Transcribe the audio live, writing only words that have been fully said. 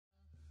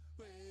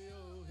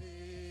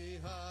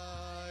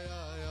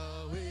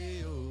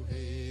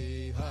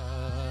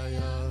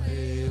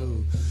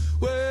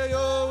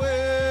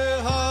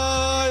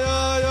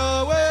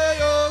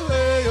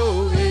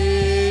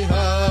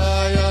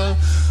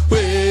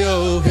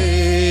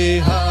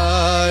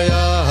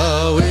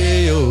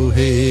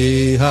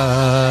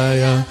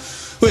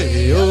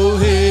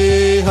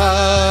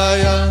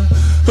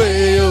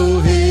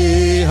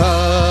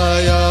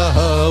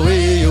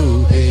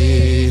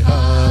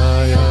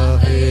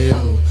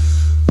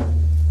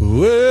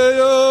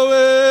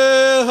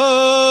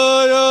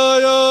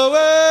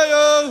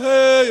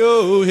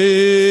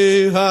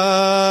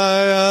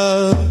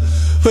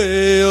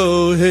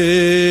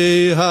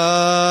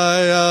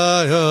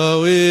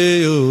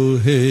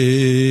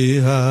hey,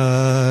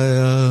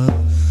 hi,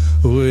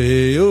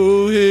 way,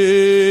 oh,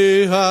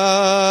 hey,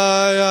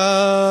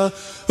 hi,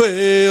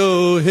 way,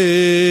 oh,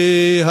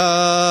 hey,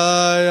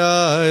 hi,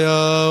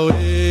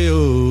 way,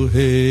 oh,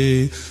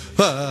 hey,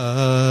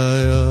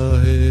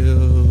 hi, hey,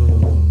 oh.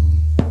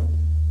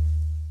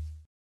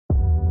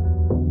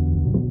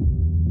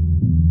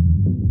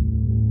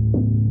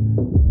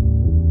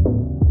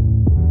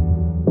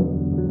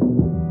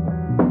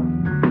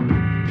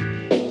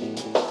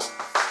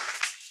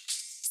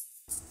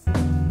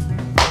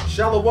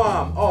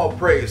 Shalom, all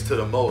praise to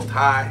the Most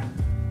High.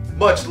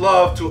 Much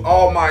love to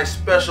all my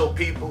special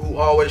people who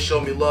always show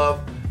me love.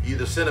 You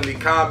either sending me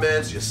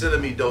comments, you're sending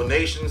me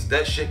donations.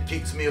 That shit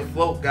keeps me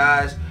afloat,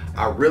 guys.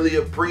 I really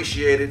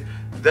appreciate it.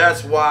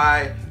 That's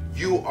why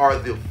you are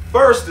the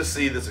first to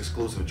see this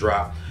exclusive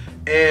drop.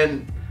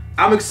 And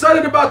I'm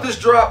excited about this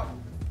drop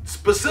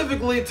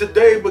specifically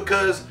today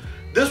because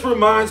this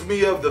reminds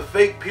me of the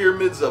fake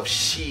pyramids of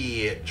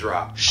shit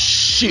drop.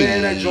 Shit.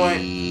 Man, that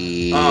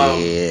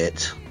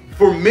joint.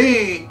 For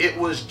me, it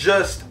was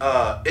just,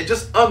 it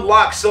just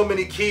unlocked so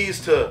many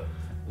keys to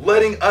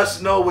letting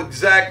us know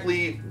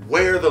exactly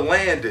where the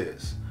land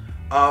is.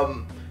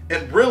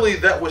 And really,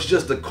 that was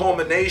just the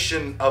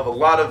culmination of a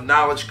lot of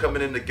knowledge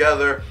coming in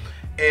together.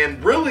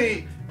 And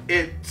really,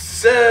 it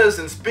says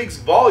and speaks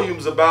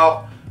volumes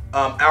about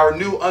our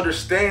new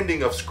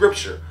understanding of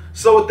Scripture.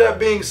 So with that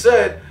being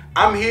said,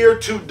 I'm here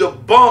to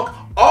debunk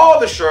all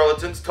the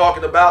charlatans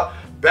talking about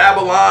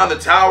Babylon. The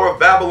Tower of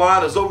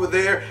Babylon is over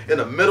there in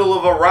the middle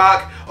of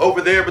Iraq,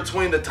 over there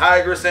between the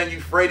Tigris and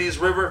Euphrates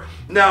River.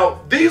 Now,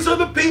 these are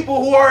the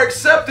people who are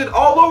accepted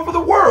all over the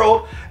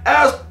world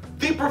as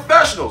the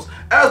professionals,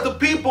 as the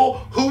people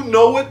who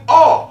know it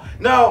all.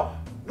 Now,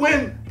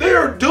 when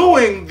they're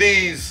doing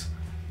these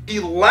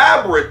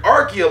elaborate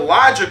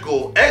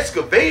archaeological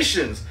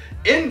excavations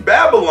in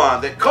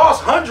Babylon that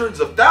cost hundreds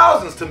of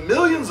thousands to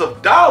millions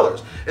of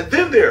dollars, and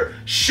then they're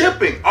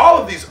shipping all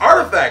of these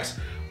artifacts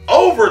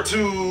over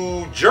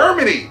to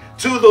Germany,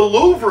 to the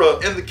Louvre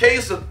in the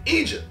case of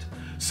Egypt.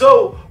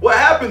 So what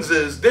happens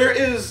is there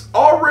is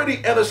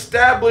already an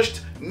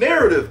established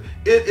narrative.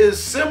 It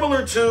is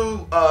similar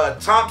to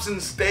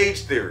Thompson's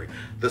stage theory.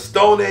 The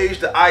Stone Age,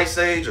 the Ice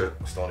Age, or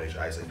Stone Age,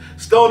 Ice Age,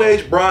 Stone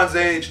Age, Bronze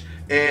Age,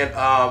 and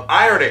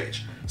Iron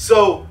Age.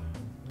 So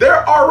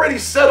they're already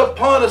set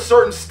upon a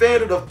certain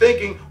standard of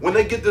thinking when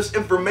they get this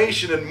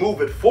information and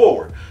move it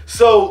forward.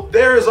 So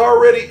there is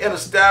already an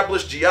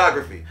established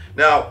geography.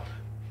 Now,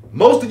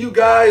 most of you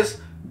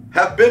guys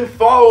have been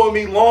following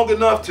me long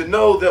enough to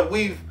know that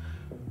we've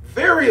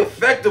very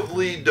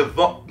effectively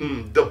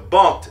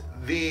debunked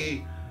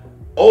the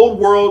old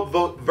world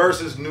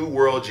versus new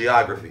world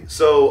geography.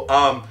 So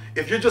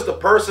if you're just a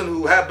person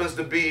who happens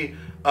to be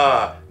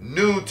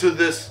new to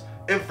this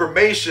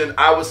information,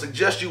 I would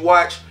suggest you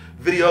watch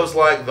videos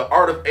like The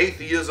Art of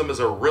Atheism is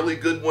a really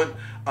good one.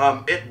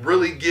 It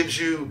really gives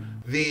you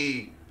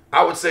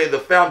I would say the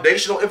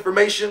foundational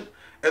information.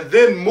 And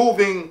then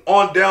moving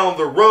on down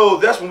the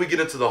road, that's when we get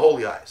into the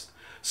Holy Heist.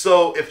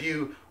 So if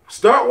you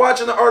start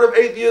watching The Art of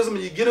Atheism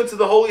and you get into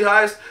the Holy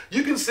Heist,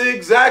 you can see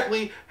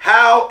exactly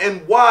how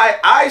and why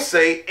I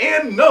say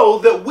and know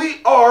that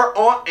we are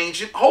on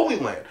ancient Holy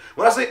Land.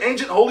 When I say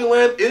ancient Holy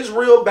Land,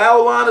 Israel,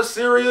 Babylon,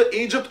 Assyria,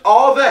 Egypt,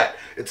 all that.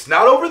 It's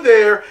not over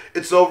there,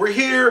 it's over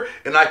here,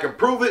 and I can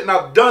prove it, and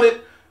I've done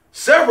it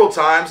several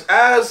times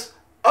as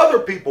other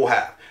people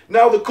have.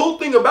 Now, the cool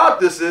thing about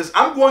this is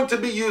I'm going to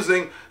be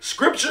using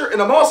Scripture,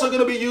 and I'm also going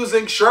to be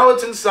using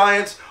charlatan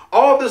science,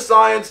 all the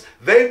science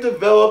they've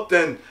developed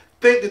and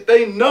think that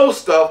they know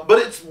stuff. But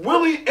it's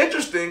really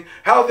interesting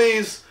how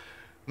these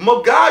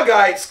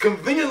Magagites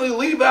conveniently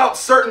leave out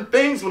certain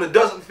things when it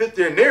doesn't fit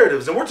their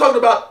narratives. And we're talking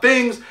about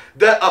things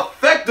that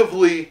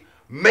effectively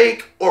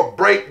make or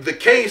break the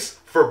case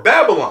for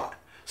Babylon.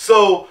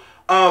 So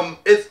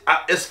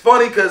it's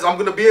funny because I'm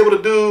going to be able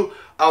to do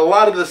a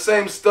lot of the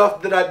same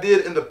stuff that I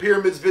did in the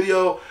pyramids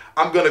video.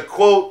 I'm going to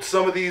quote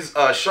some of these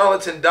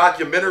charlatan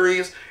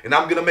documentaries, and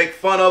I'm going to make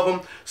fun of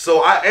them.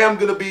 So I am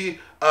going to be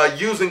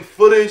using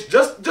footage,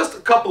 just a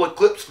couple of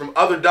clips from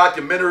other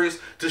documentaries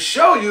to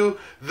show you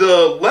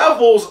the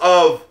levels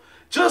of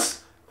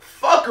just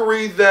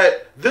fuckery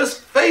that this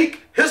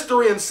fake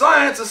history and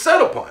science is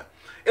set upon.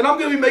 And I'm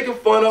going to be making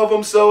fun of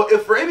them. So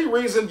if for any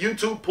reason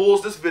YouTube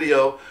pulls this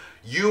video,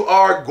 you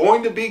are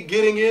going to be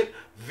getting it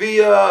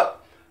via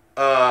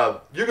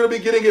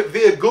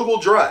Google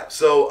Drive.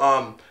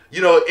 So,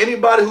 you know,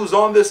 anybody who's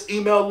on this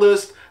email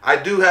list, I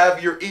do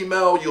have your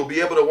email. You'll be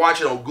able to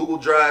watch it on Google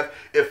Drive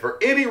if for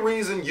any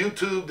reason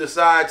YouTube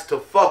decides to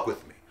fuck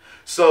with me.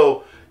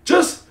 So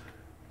just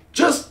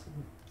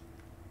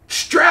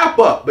strap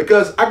up,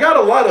 because I got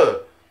a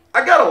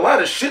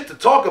lot of shit to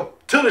talk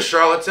to the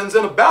charlatans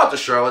and about the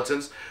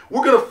charlatans.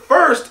 We're going to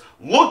first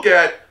look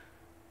at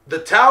the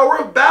Tower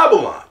of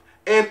Babylon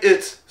and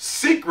its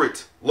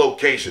secret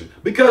location,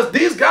 because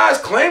these guys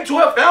claim to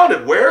have found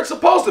it where it's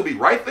supposed to be,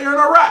 right there in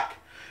Iraq.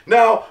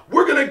 Now,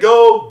 we're going to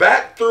go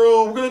back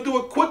through, we're going to do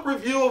a quick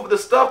review of the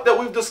stuff that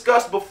we've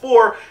discussed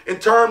before in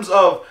terms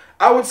of,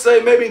 I would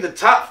say, maybe the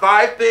top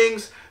 5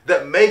 things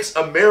that makes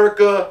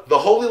America the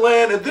Holy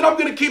Land, and then I'm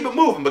going to keep it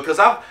moving because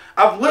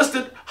I've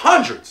listed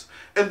hundreds.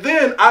 And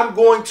then I'm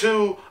going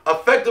to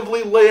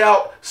effectively lay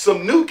out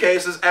some new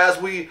cases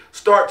as we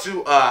start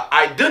to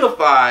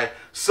identify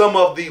some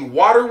of the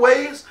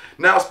waterways.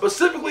 Now,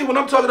 specifically when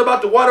I'm talking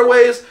about the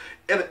waterways,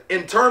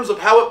 in terms of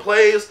how it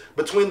plays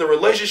between the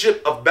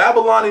relationship of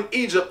Babylon and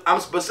Egypt, I'm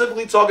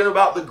specifically talking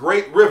about the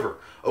Great River.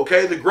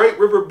 Okay, the Great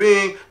River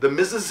being the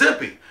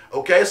Mississippi.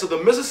 Okay, so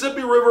the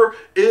Mississippi River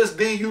is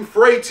the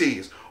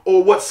Euphrates,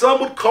 or what some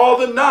would call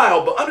the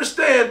Nile. But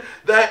understand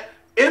that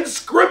in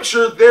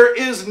Scripture, there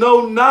is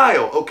no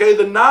Nile. Okay,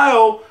 the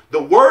Nile,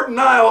 the word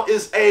Nile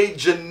is a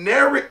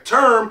generic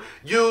term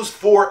used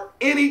for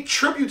any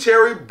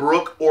tributary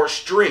brook or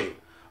stream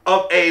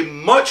of a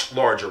much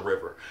larger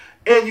river.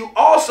 And you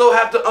also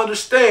have to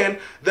understand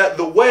that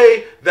the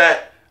way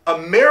that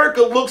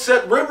America looks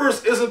at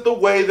rivers isn't the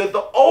way that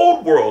the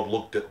old world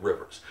looked at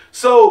rivers.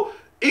 So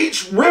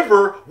each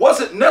river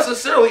wasn't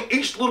necessarily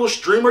each little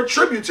stream or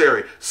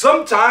tributary.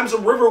 Sometimes a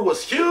river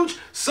was huge.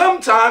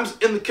 Sometimes,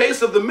 in the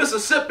case of the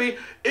Mississippi,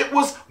 it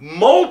was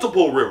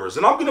multiple rivers.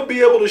 And I'm going to be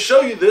able to show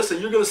you this, and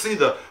you're going to see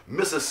the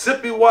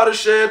Mississippi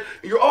watershed.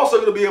 And you're also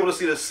going to be able to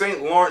see the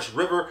St. Lawrence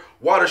River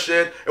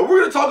watershed. And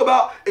we're going to talk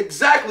about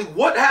exactly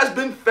what has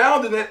been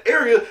found in that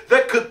area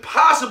that could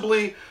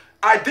possibly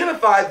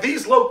identify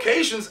these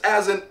locations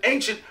as an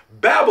ancient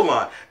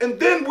Babylon. And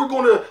then we're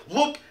going to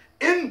look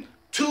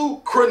into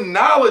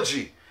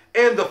chronology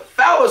and the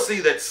fallacy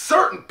that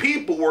certain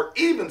people were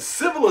even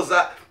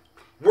civilized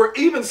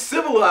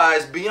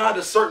beyond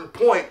a certain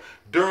point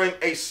during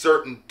a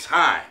certain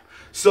time.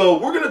 So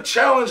we're going to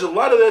challenge a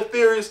lot of their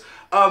theories.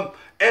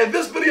 And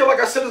this video, like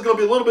I said, is going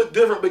to be a little bit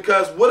different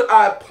because what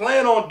I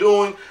plan on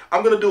doing,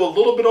 I'm going to do a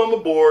little bit on the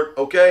board,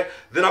 okay?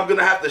 Then I'm going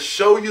to have to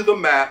show you the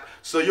map.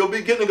 So you'll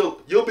be getting a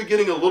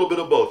little bit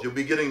of both. You'll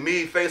be getting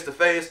me face to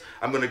face.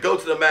 I'm going to go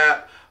to the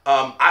map.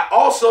 I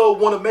also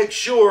want to make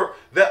sure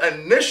that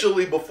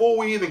initially, before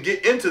we even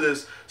get into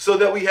this, so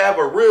that we have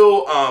a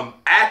real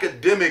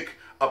academic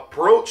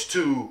approach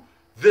to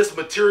this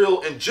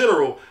material in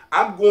general,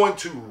 I'm going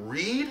to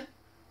read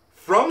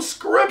from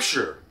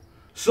Scripture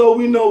so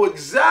we know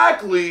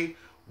exactly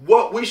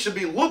what we should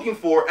be looking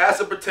for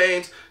as it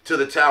pertains to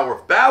the Tower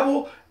of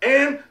Babel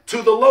and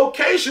to the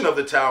location of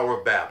the Tower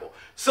of Babel.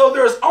 So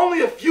there's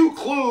only a few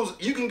clues.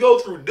 You can go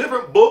through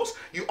different books.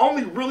 You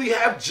only really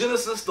have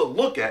Genesis to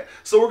look at.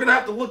 So we're going to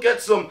have to look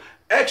at some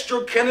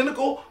extra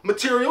canonical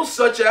materials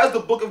such as the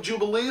book of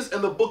Jubilees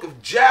and the book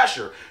of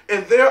Jasher.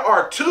 And there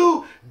are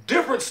two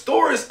different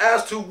stories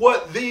as to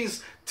what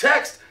these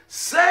texts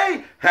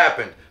say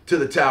happened to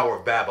the Tower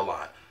of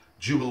Babylon.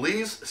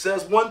 Jubilees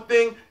says one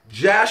thing,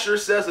 Jasher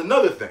says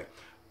another thing.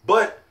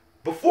 But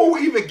before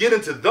we even get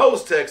into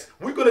those texts,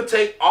 we're going to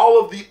take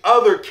all of the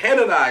other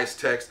canonized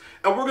texts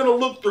and we're going to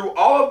look through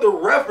all of the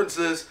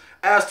references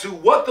as to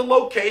what the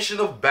location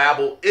of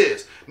Babel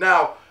is.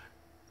 Now,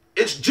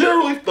 it's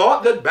generally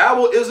thought that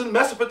Babel is in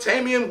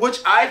Mesopotamia,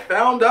 which I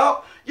found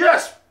out,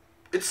 yes,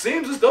 it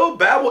seems as though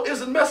Babel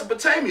is in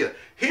Mesopotamia.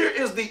 Here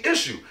is the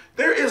issue.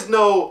 There is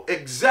no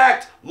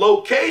exact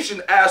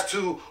location as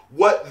to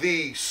what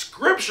the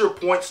Scripture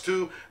points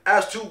to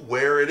as to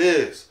where it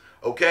is.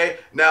 Okay,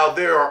 now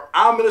there are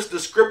ominous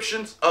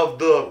descriptions of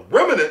the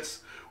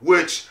remnants,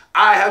 which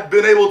I have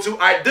been able to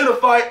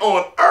identify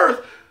on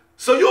earth.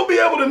 So you'll be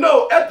able to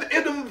know at the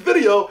end of the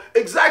video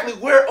exactly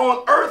where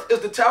on earth is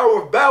the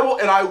Tower of Babel,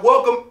 and I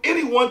welcome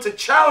anyone to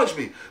challenge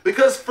me,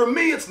 because for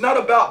me it's not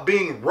about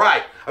being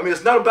right. I mean,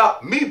 it's not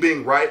about me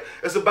being right.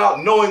 It's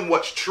about knowing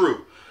what's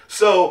true.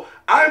 So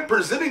I'm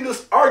presenting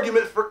this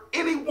argument for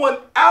anyone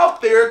out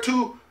there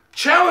to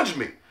challenge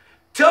me.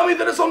 Tell me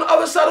that it's on the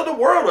other side of the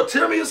world, or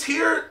tell me it's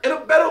here in a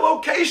better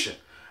location,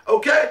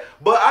 okay?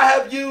 But I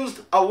have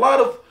used a lot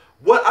of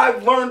what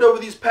I've learned over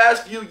these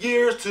past few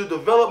years to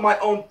develop my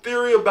own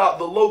theory about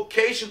the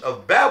location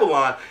of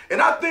Babylon,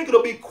 and I think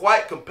it'll be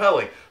quite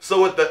compelling.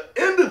 So at the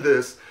end of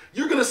this,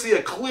 you're going to see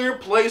a clear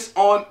place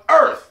on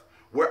earth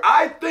where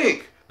I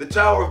think the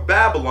Tower of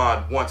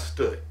Babylon once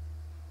stood.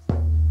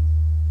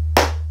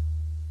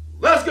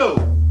 Let's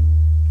go!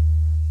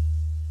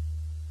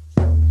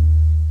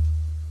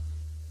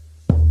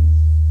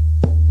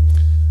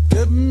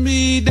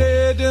 Me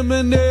dead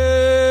emanate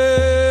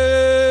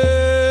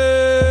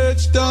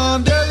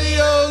Don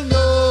Delio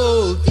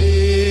no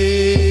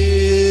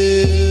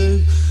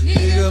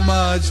Nigga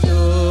much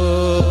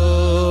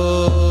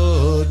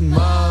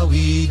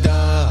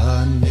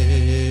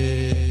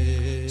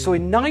So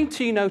in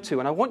 1902,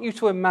 and I want you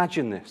to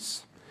imagine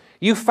this,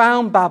 you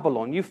found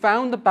Babylon, you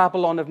found the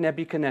Babylon of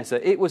Nebuchadnezzar.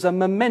 It was a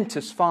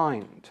momentous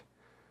find.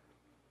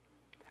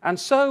 And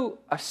so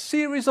a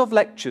series of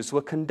lectures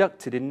were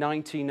conducted in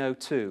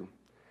 1902.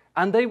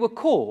 And they were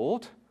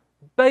called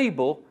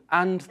Babel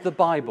and the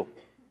Bible.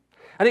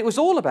 And it was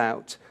all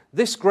about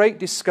this great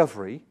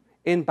discovery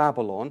in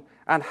Babylon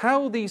and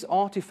how these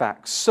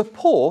artifacts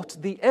support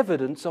the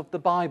evidence of the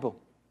Bible.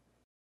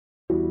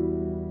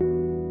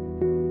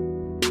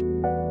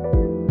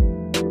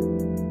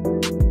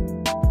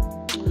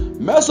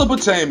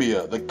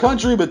 Mesopotamia, the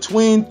country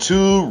between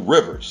two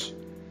rivers.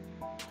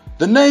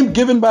 The name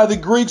given by the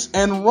Greeks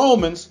and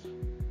Romans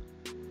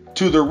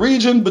to the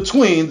region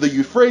between the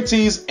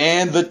Euphrates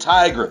and the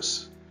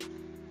Tigris.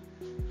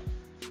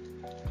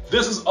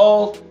 This is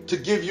all to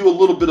give you a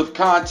little bit of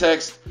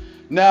context.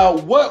 Now,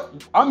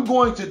 what I'm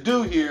going to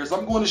do here is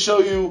I'm going to show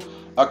you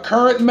a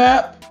current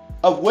map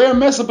of where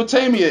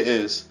Mesopotamia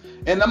is.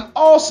 And I'm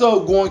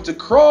also going to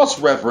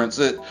cross-reference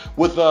it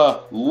with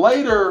a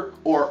later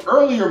or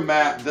earlier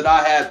map that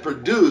I had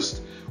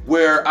produced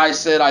where I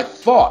said I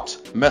thought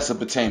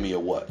Mesopotamia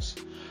was.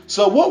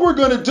 So what we're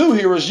going to do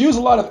here is use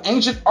a lot of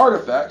ancient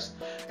artifacts.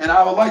 And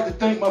I would like to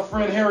thank my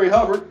friend Harry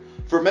Hubbard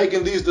for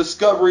making these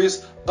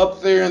discoveries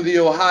up there in the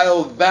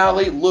Ohio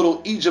Valley,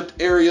 Little Egypt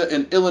area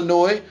in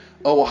Illinois,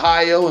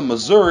 Ohio, and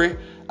Missouri.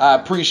 I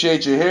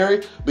appreciate you,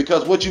 Harry,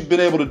 because what you've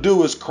been able to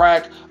do is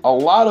crack a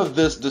lot of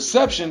this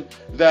deception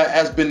that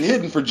has been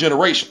hidden for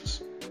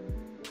generations.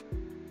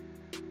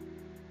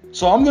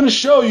 So I'm going to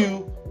show you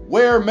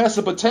where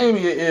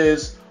Mesopotamia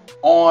is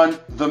on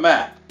the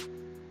map.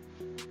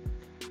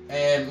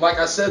 And like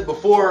I said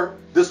before,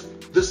 this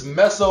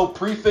Meso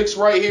prefix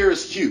right here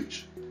is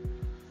huge.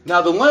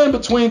 Now, the land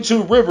between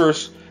two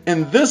rivers,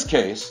 in this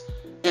case,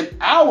 in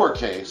our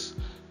case,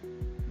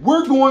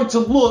 we're going to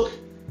look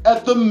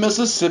at the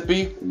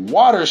Mississippi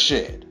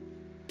watershed.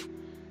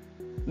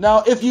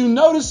 Now, if you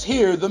notice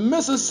here, the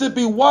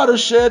Mississippi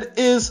watershed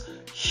is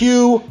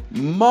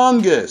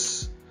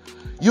humongous.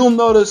 You'll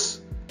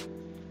notice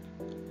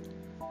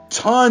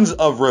tons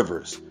of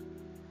rivers.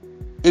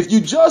 If you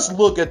just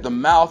look at the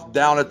mouth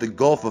down at the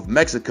Gulf of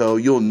Mexico,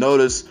 you'll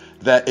notice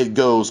that it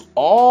goes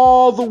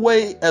all the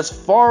way as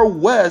far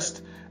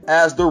west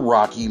as the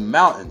Rocky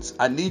Mountains.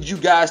 I need you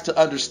guys to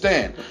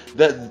understand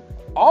that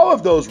all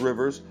of those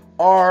rivers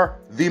are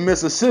the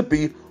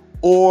Mississippi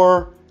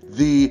or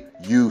the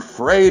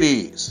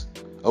Euphrates.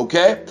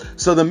 Okay,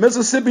 so the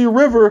Mississippi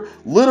River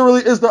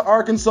literally is the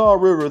Arkansas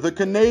River, the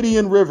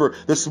Canadian River,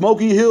 the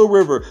Smoky Hill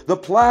River, the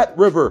Platte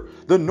River,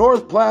 the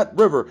North Platte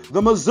River,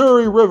 the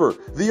Missouri River,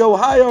 the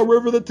Ohio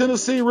River, the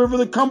Tennessee River,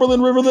 the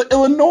Cumberland River, the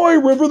Illinois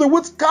River, the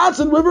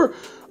Wisconsin River.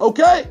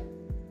 Okay,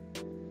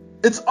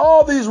 it's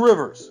all these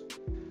rivers.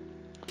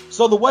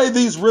 So the way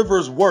these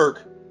rivers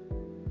work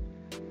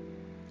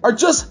are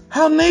just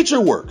how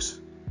nature works.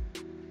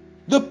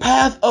 The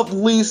path of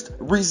least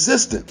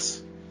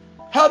resistance.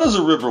 How does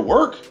a river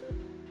work?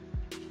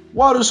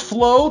 Waters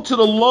flow to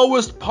the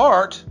lowest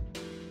part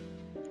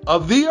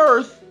of the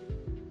earth,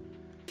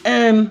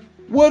 and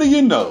what do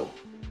you know?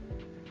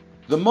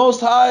 The Most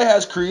High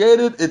has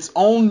created its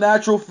own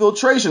natural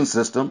filtration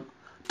system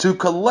to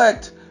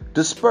collect,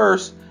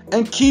 disperse,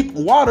 and keep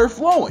water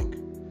flowing.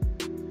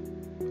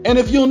 And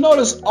if you'll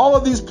notice, all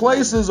of these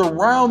places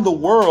around the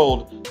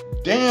world,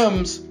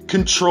 dams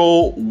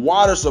control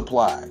water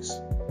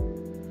supplies.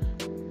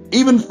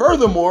 Even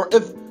furthermore,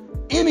 if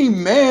any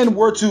man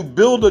were to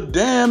build a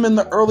dam in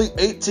the early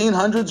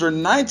 1800s or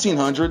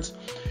 1900s,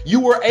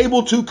 you were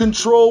able to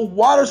control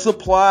water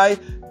supply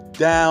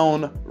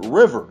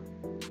downriver.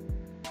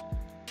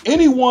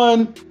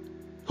 Anyone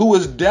who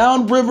is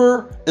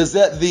downriver is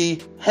at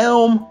the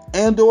helm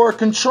and or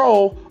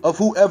control of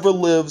whoever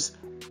lives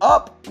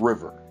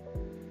upriver.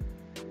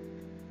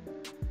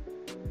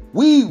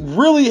 We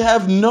really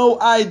have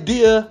no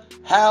idea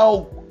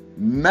how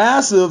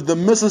massive the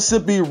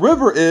Mississippi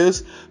River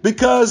is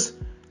because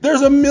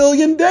there's 1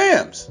 million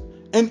dams,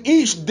 and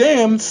each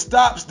dam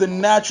stops the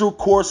natural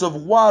course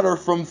of water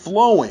from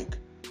flowing.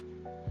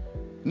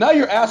 Now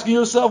you're asking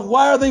yourself,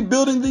 why are they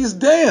building these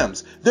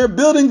dams? They're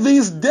building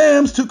these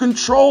dams to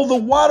control the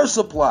water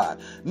supply.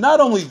 Not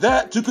only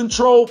that, to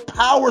control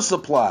power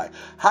supply,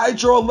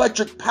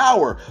 hydroelectric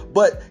power.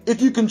 But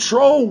if you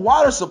control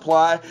water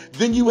supply,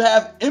 then you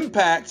have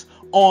impact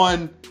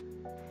on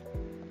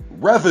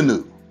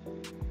revenue,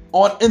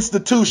 on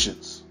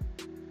institutions.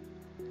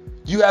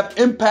 You have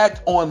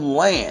impact on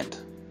land.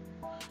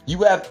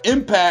 You have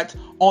impact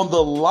on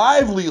the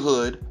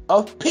livelihood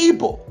of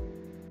people.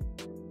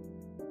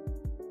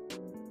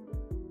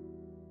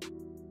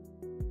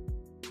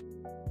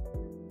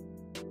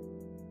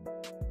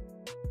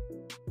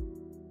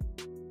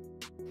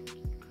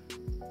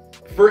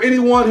 For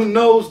anyone who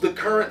knows the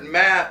current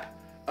map,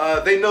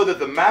 they know that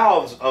the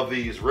mouths of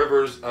these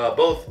rivers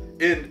both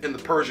end in the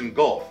Persian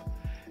Gulf.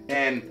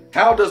 And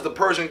how does the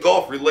Persian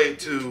Gulf relate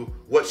to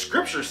what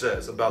Scripture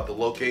says about the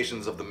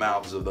locations of the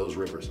mouths of those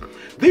rivers?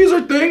 These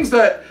are things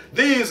that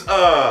these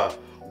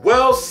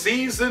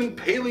well-seasoned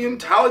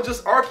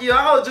paleontologists,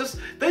 archaeologists,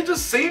 they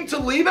just seem to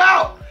leave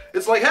out.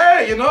 It's like,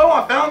 hey,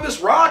 I found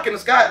this rock and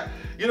it's got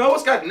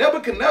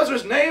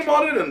Nebuchadnezzar's name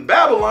on it and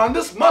Babylon.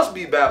 This must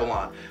be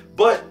Babylon.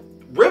 But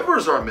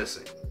rivers are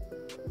missing.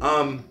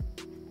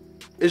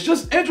 It's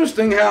just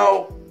interesting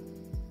how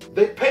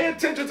they pay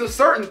attention to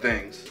certain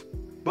things,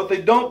 but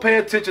they don't pay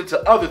attention to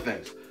other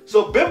things.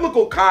 So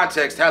biblical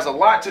context has a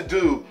lot to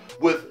do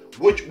with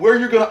where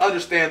you're going to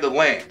understand the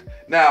land.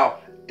 Now,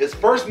 it's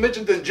first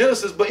mentioned in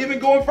Genesis, but even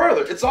going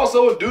further, it's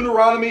also in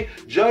Deuteronomy,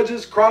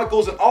 Judges,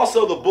 Chronicles, and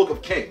also the book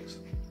of Kings.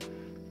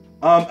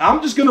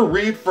 I'm just going to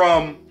read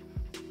from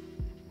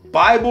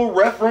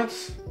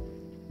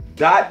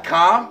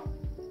BibleReference.com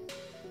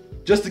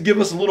just to give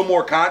us a little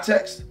more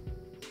context.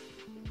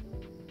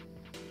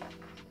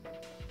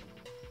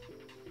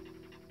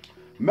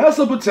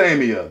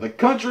 Mesopotamia, the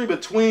country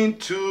between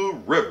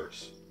two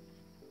rivers.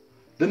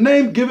 The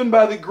name given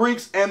by the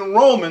Greeks and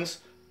Romans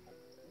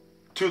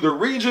to the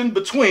region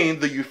between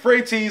the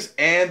Euphrates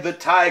and the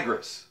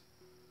Tigris.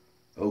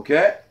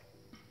 Okay?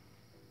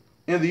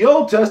 In the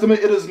Old Testament,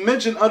 it is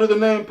mentioned under the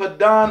name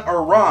Padan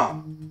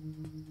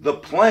Aram, the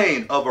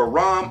plain of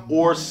Aram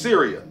or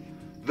Syria.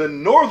 The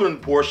northern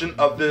portion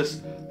of this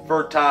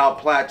fertile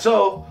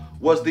plateau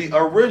was the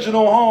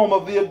original home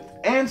of the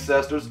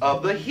ancestors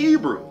of the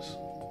Hebrews.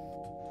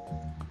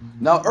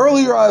 Now,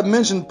 earlier I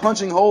mentioned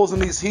punching holes in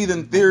these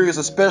heathen theories,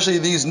 especially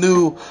these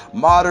new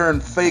modern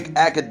fake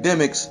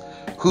academics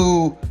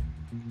who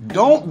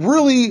don't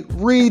really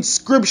read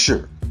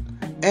scripture.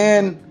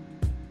 And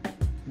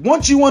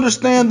once you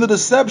understand the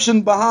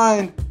deception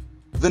behind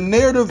the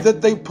narrative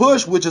that they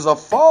push, which is a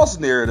false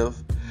narrative,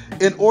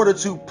 in order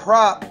to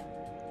prop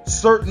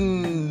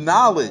certain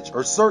knowledge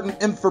or certain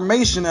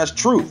information as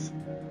truth.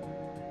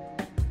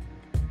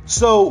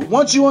 So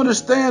once you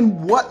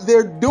understand what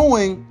they're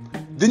doing,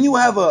 then you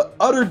have an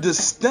utter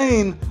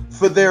disdain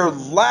for their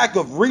lack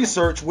of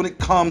research when it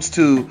comes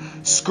to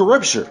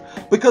scripture.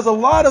 Because a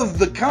lot of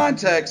the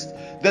context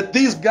that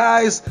these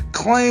guys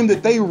claim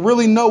that they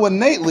really know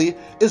innately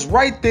is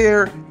right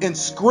there in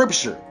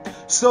scripture.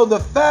 So the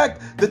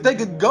fact that they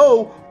could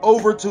go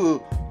over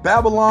to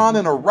Babylon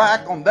and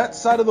Iraq on that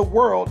side of the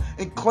world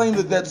and claim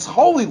that that's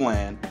Holy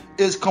Land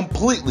is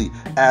completely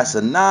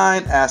Asa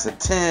 9, Asa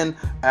 10,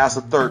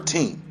 Asa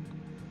 13.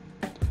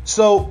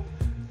 So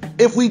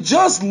if we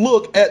just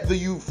look at the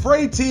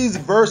Euphrates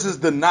versus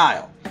the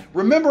Nile,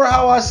 remember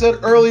how I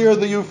said earlier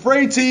the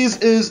Euphrates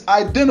is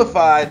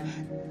identified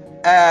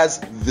as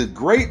the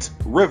great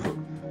river,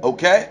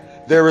 okay?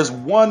 There is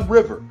one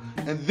river.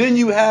 And then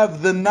you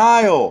have the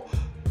Nile,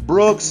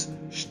 brooks,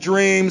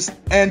 streams,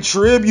 and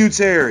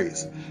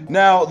tributaries.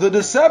 Now, the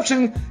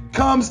deception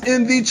comes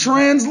in the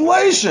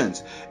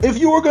translations. If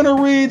you were going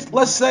to read,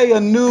 let's say, a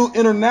New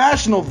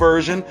International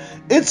Version,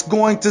 it's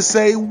going to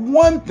say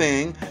one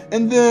thing.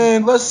 And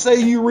then let's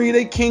say you read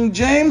a King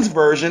James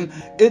Version,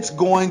 it's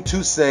going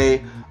to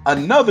say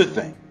another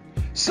thing.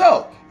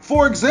 So,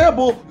 for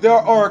example, there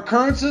are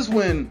occurrences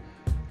when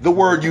the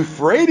word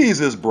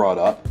Euphrates is brought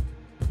up,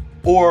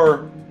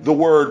 or the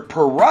word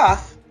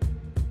Parath.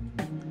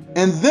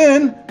 And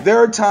then there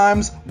are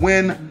times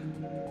when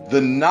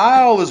the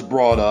Nile is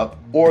brought up,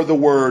 or the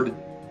word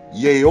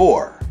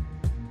Yaor.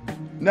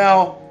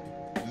 Now,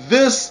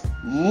 this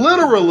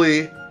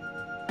literally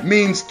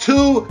means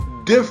two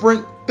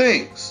different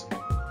things.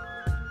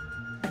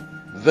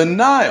 The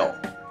Nile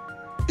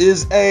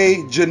is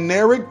a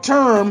generic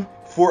term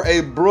for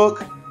a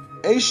brook,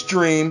 a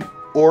stream,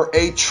 or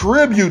a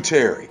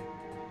tributary.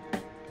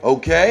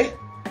 Okay?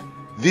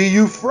 The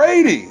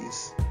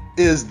Euphrates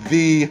is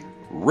the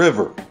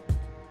river.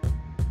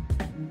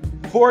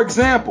 For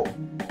example,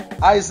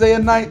 Isaiah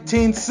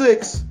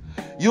 19:6,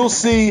 you'll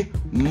see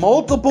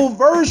multiple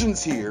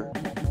versions here,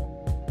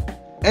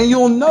 and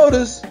you'll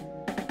notice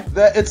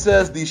that it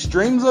says the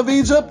streams of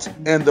Egypt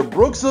and the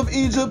brooks of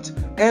Egypt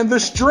and the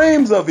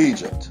streams of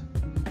Egypt.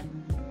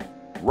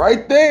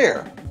 Right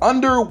there,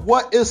 under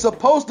what is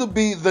supposed to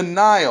be the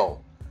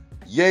Nile,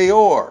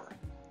 Yaor,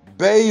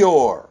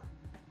 Bayor,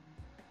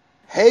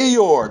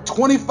 Hayor,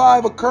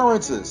 25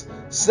 occurrences,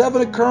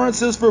 7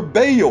 occurrences for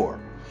Bayor.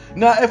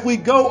 Now, if we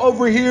go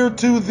over here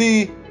to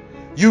the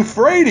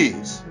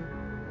Euphrates,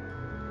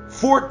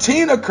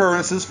 14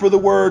 occurrences for the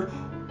word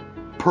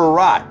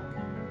Parat.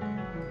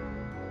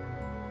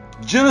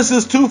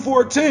 Genesis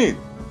 2:14.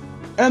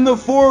 And the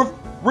fourth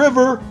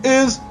river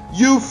is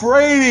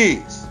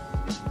Euphrates.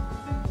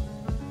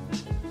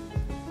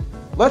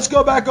 Let's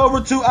go back over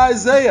to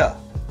Isaiah.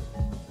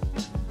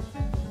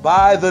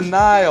 By the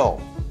Nile,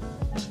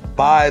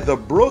 by the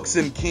brooks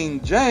in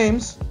King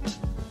James.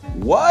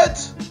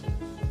 What?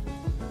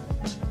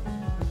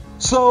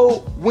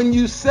 So when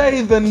you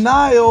say the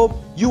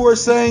Nile, you are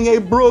saying a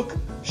brook,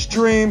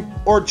 stream,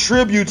 or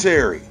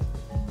tributary,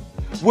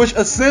 which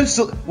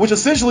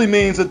essentially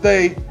means that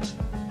they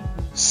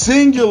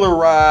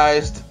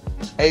singularized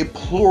a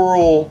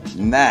plural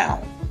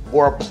noun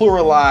or a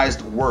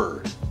pluralized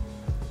word.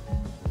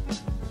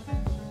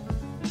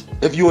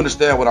 If you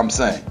understand what I'm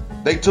saying.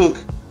 They took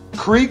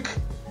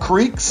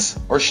creeks,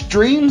 or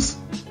streams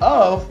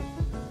of,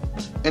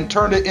 and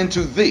turned it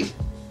into the.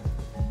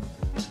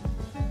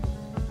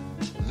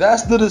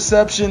 That's the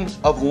deception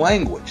of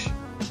language.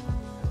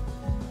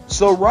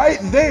 So right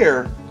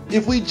there,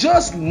 if we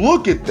just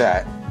look at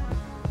that,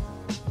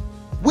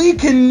 we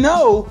can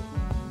know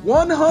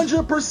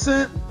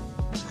 100%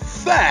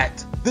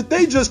 fact that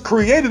they just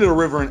created a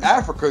river in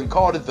Africa and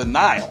called it the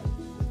Nile,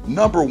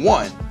 number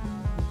one.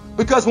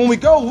 Because when we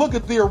go look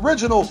at the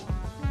original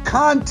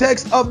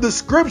context of the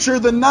scripture,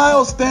 the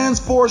Nile stands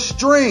for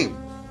stream.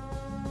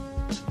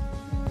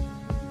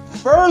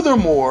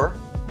 Furthermore,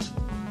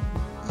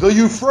 the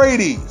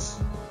Euphrates,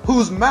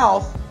 whose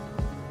mouth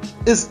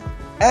is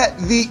at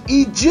the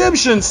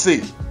Egyptian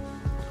Sea.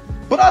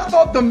 But I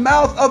thought the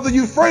mouth of the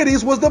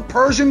Euphrates was the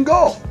Persian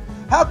Gulf.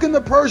 How can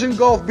the Persian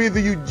Gulf be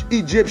the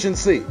Egyptian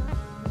Sea?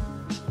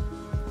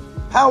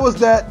 How is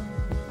that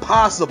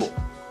possible?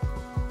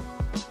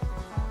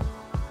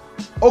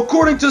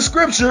 According to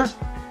scripture,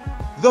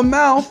 the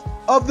mouth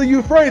of the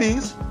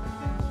Euphrates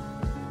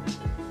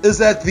is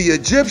at the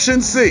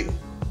Egyptian Sea.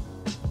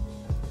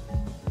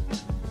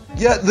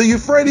 Yet the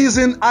Euphrates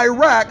in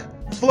Iraq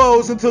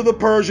flows into the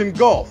Persian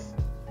Gulf.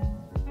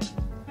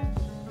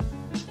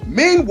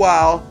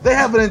 Meanwhile, they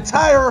have an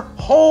entire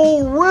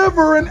whole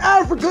river in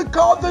Africa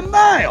called the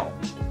Nile.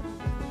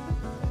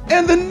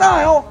 And the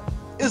Nile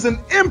is an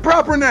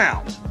improper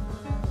noun,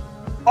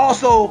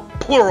 also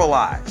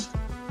pluralized.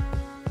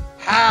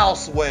 How,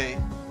 Sway?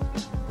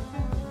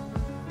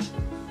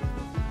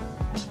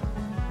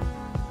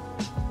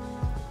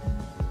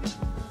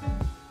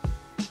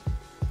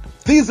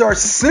 These are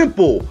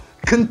simple,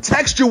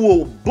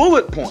 contextual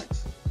bullet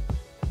points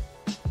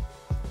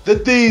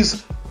that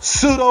these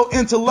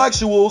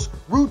pseudo-intellectuals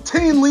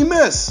routinely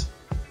miss.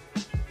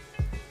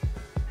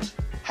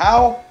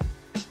 How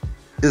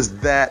is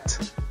that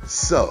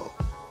so?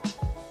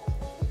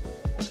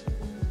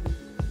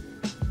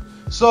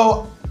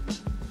 So,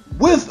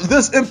 with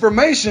this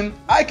information,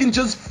 I can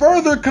just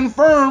further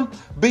confirm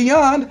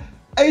beyond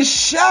a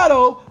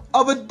shadow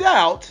of a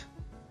doubt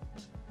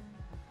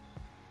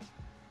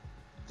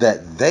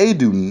that they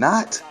do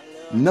not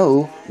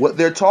know what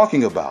they're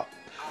talking about.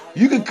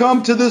 You could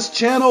come to this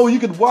channel, you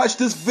could watch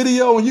this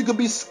video, and you could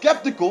be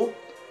skeptical,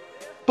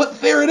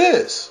 but there it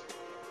is.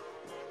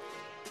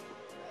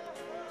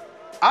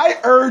 I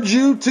urge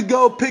you to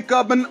go pick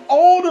up an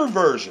older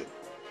version.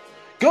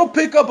 Go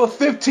pick up a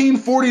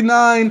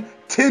 1549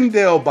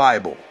 Tyndale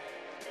Bible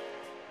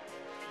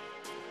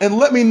and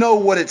let me know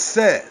what it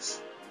says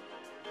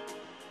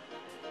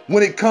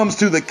when it comes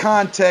to the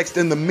context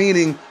and the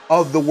meaning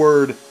of the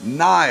word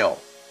Nile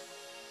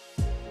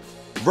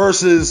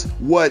versus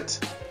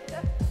what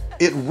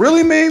it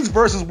really means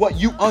versus what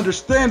you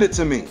understand it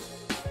to mean.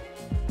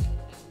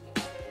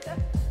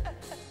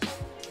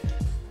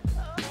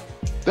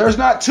 There's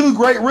not two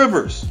great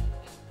rivers.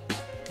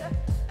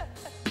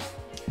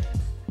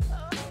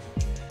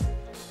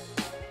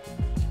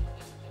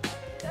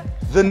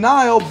 The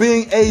Nile,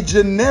 being a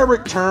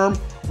generic term,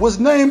 was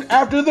named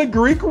after the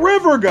Greek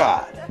river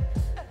god,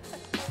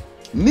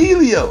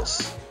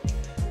 Neleos.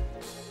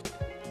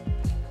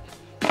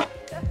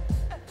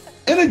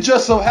 And it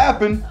just so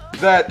happened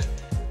that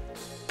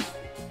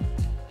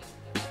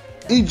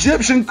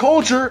Egyptian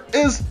culture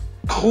is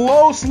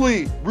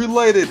closely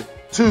related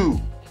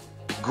to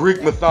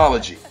Greek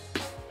mythology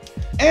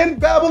and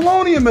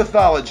Babylonian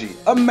mythology.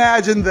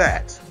 Imagine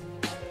that.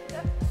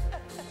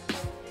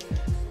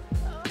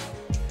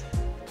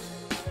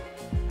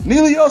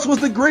 Neleos was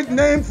the Greek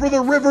name for the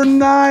river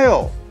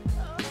Nile.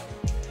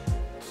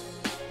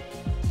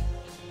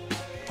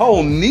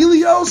 Oh,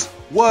 Neleos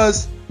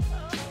was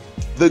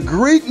the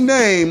Greek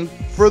name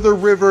for the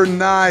river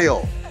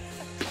Nile.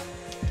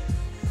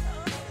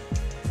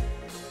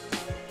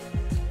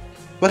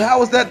 But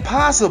how is that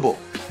possible?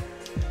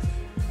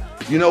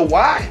 You know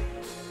why?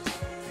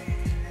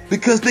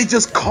 Because they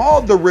just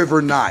called the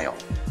river Nile.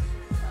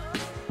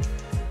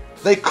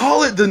 They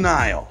call it the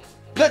Nile.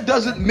 That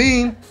doesn't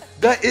mean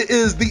that it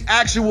is the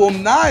actual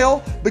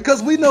Nile,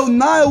 because we know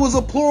Nile is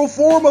a plural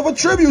form of a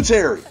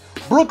tributary,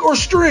 brook or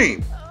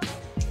stream.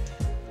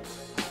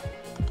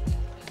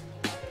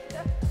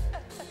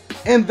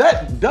 And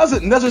that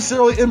doesn't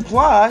necessarily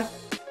imply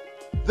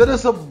that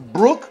it's a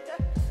brook,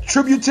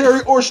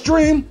 tributary, or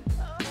stream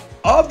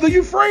of the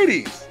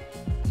Euphrates,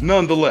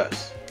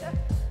 nonetheless.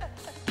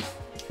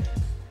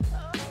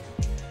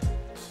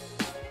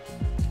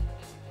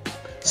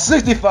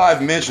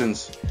 "65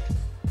 mentions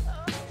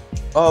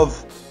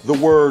of the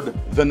word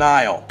the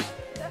Nile.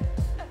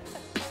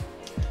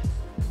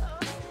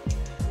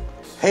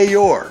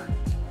 Hayor,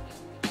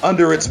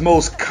 under its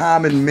most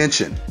common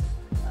mention.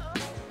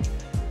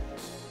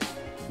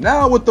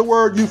 Now with the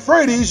word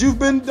Euphrates, you've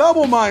been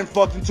double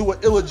mind-fucked into an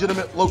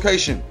illegitimate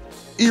location,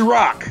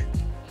 Iraq.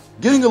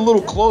 Getting a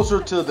little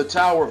closer to the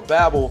Tower of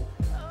Babel,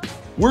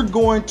 we're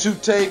going to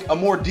take a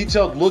more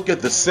detailed look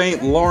at the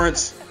St.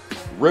 Lawrence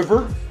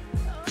River.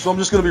 So I'm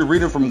just going to be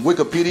reading from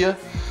Wikipedia.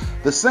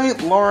 The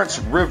St. Lawrence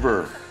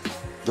River,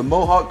 the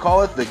Mohawk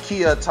call it the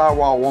Kia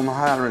Tawa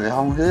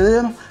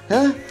 100,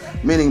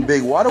 meaning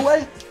big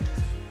waterway,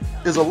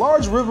 is a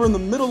large river in the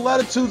middle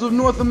latitudes of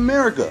North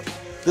America.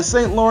 The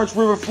St. Lawrence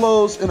River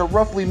flows in a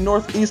roughly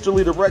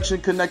northeasterly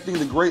direction, connecting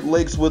the Great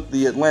Lakes with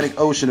the Atlantic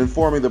Ocean and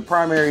forming the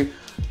primary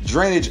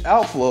drainage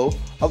outflow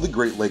of the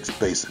Great Lakes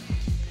Basin.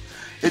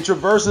 It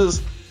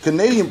traverses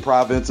Canadian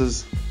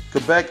provinces,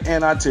 Quebec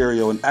and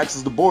Ontario, and acts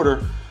as the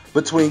border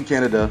between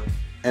Canada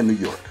and New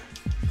York.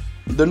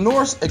 The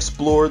Norse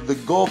explored the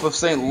Gulf of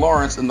St.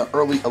 Lawrence in the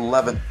early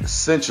 11th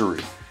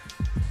century.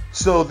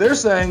 So they're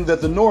saying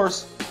that the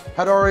Norse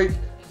had already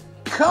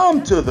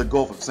come to the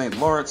Gulf of St.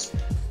 Lawrence,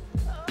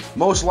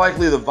 most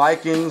likely the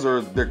Vikings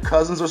or their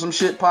cousins or some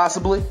shit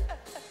possibly.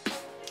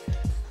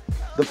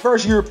 The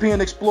first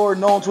European explorer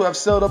known to have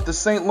sailed up the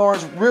St.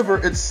 Lawrence River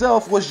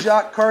itself was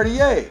Jacques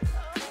Cartier.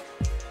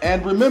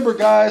 And remember,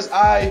 guys,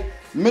 I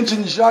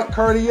mentioned Jacques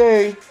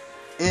Cartier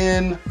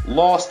in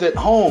Lost at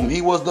Home.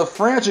 He was the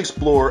French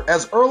explorer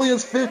as early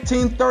as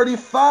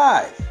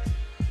 1535.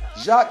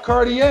 Jacques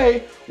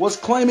Cartier was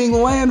claiming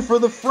land for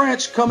the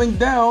French coming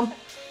down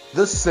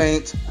the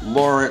St.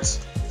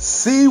 Lawrence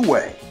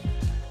Seaway.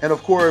 And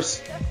of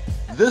course,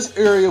 this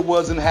area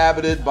was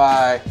inhabited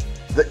by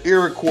the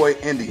Iroquois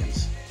Indians.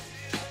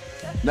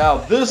 Now,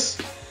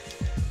 this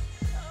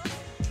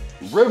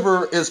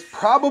river is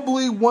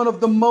probably one of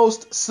the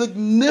most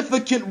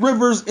significant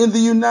rivers in the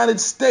United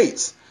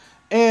States.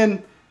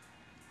 And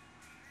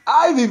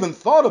I've even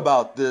thought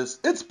about this.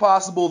 It's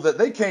possible that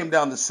they came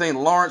down the St.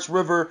 Lawrence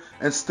River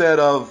instead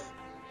of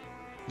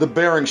the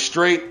Bering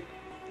Strait.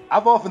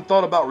 I've often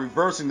thought about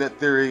reversing that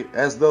theory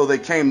as though they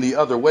came the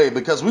other way,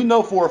 because we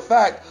know for a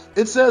fact,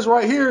 it says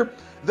right here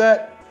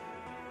that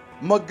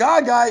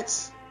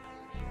Magagites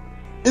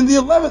in the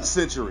 11th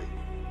century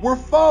were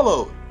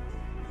followed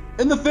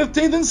in the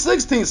 15th and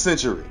 16th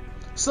century.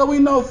 So we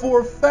know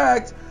for a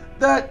fact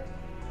that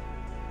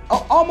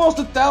almost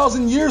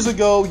 1,000 years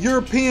ago,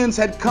 Europeans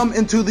had come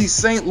into the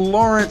St.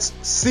 Lawrence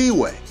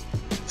Seaway.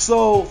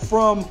 So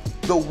from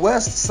the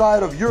west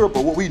side of Europe,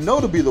 or what we know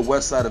to be the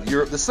west side of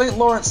Europe, the St.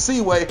 Lawrence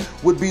Seaway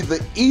would be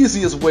the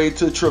easiest way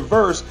to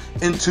traverse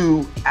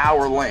into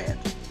our land.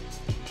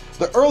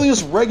 The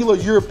earliest regular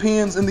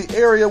Europeans in the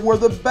area were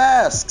the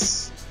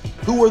Basques.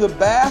 Who were the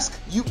Basques,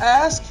 you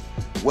ask?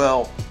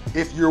 Well,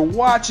 if you're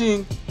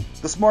watching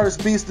The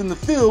Smartest Beast in the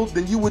Field,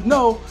 then you would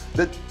know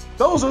that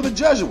those are the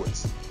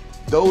Jesuits.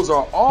 Those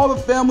are all the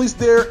families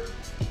there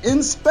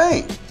in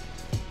Spain.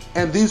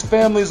 And these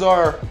families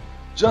are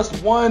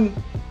just one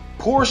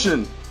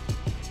portion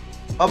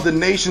of the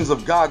nations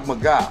of Gog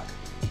Magog.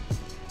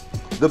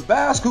 The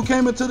Basque who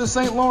came into the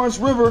St. Lawrence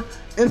River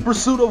in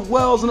pursuit of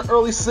whales in the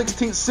early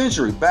 16th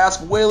century.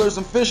 Basque whalers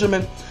and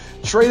fishermen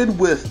traded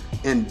with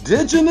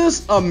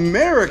indigenous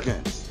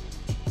Americans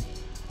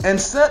and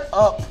set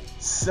up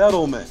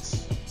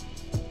settlements,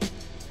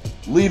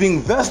 leaving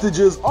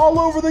vestiges all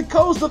over the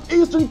coast of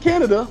eastern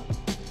Canada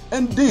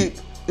and deep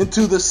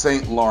into the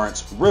St.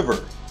 Lawrence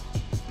River.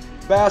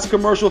 Basque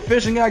commercial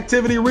fishing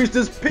activity reached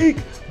its peak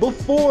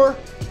before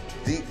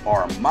the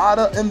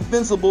Armada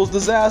Invincibles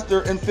disaster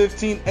in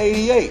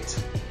 1588,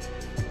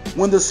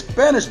 when the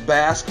Spanish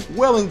Basque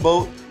whaling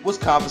boat was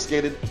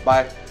confiscated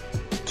by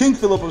King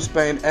Philip of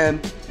Spain and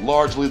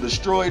largely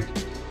destroyed.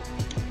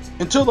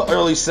 Until the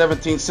early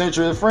 17th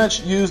century, the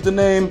French used the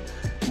name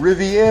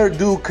Rivière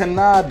du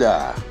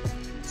Canada,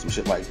 some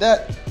shit like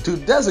that, to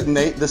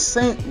designate the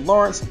St.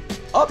 Lawrence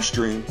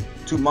upstream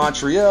to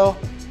Montreal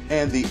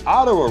and the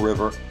Ottawa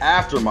River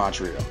after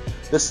Montreal.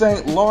 The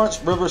St. Lawrence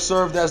River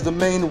served as the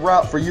main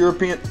route for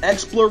European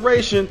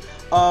exploration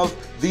of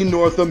the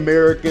North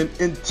American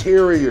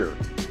interior,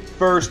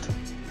 first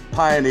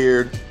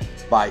pioneered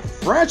by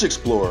French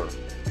explorer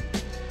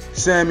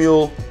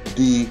Samuel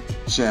de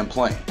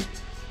Champlain.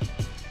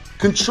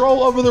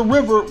 Control over the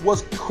river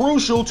was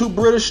crucial to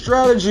British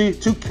strategy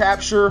to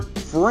capture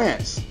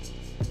France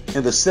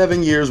in the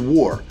 7 Years'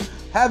 War.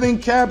 Having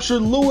captured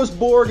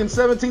Louisbourg in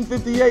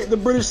 1758, the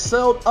British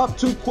sailed up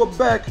to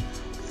Quebec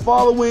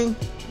following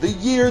the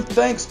year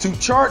thanks to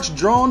charts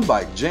drawn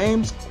by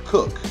James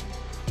Cook.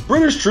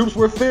 British troops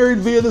were ferried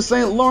via the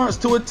St. Lawrence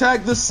to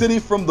attack the city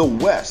from the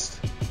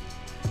west,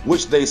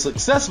 which they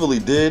successfully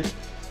did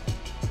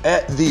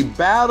at the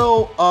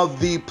Battle of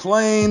the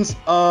Plains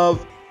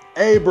of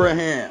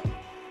Abraham.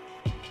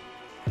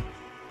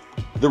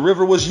 The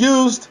river was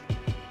used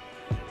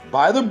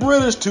by the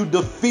British to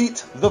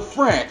defeat the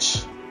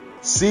French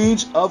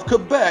siege of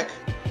Quebec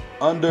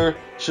under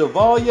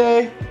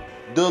Chevalier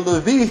de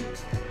Levis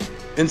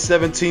in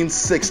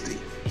 1760.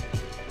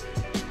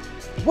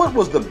 What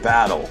was the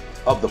Battle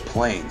of the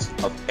Plains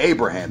of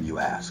Abraham, you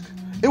ask?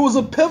 It was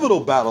a pivotal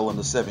battle in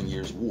the 7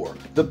 Years' War.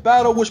 The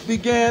battle, which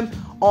began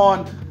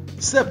on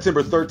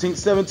September 13,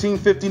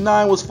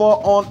 1759, was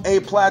fought on a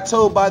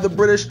plateau by the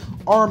British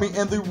Army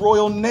and the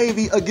Royal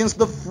Navy against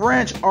the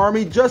French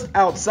Army just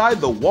outside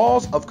the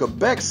walls of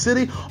Quebec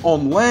City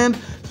on land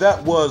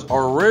that was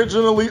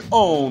originally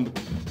owned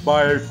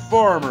by a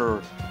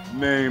farmer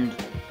named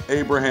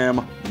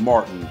Abraham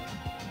Martin,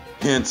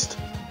 hence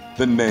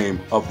the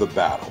name of the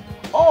battle.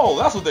 Oh,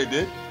 that's what they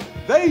did.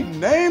 They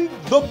named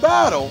the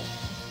battle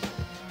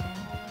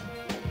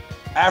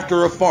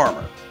after a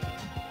farmer.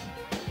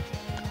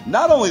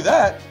 Not only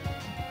that,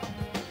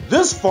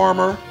 this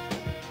farmer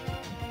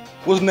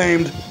was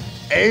named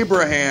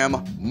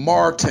Abraham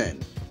Martin.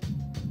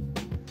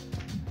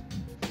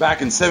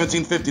 Back in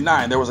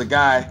 1759, there was a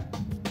guy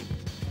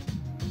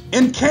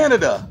in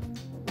Canada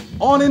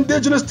on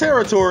indigenous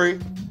territory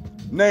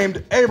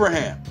named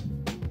Abraham.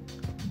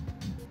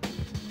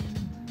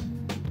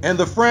 And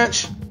the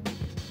French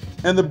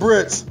and the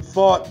Brits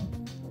fought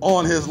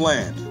on his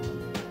land.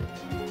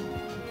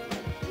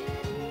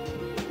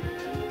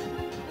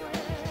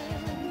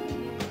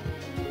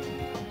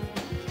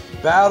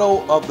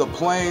 Battle of the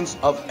Plains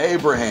of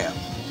Abraham.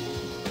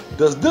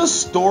 Does this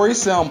story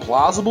sound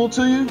plausible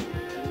to you?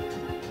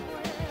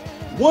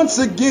 Once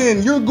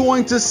again, you're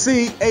going to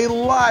see a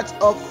lot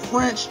of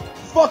French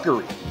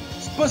fuckery,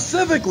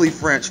 specifically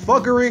French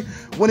fuckery,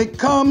 when it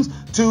comes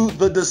to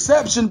the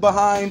deception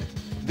behind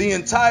the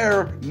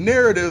entire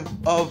narrative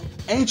of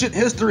ancient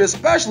history,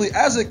 especially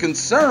as it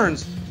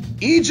concerns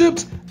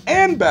Egypt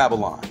and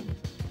Babylon.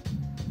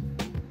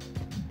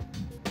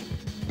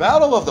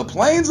 Battle of the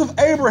Plains of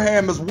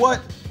Abraham is what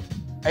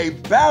a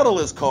battle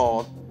is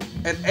called,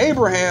 and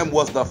Abraham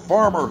was the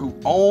farmer who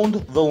owned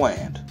the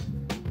land.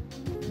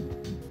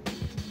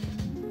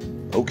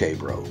 Okay,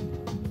 bro.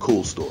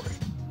 Cool story.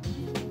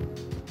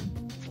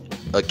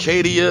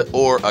 Acadia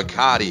or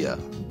Acadia.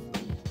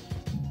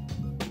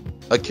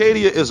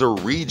 Acadia is a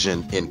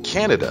region in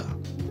Canada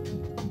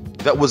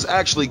that was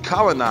actually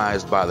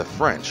colonized by the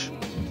French.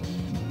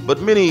 But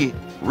many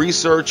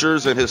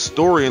researchers and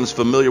historians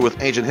familiar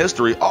with ancient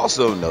history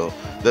also know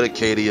that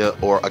Acadia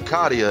or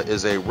Acadia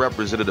is a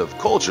representative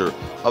culture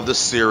of the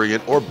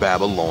Syrian or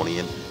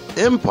Babylonian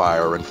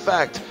Empire. In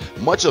fact,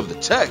 much of the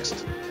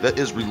text that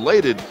is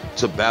related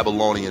to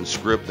Babylonian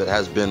script that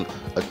has been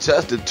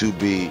attested to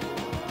be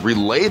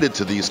related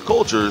to these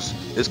cultures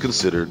is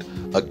considered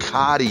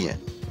Akkadian.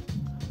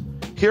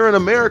 Here in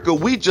America,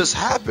 we just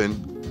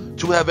happen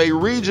to have a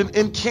region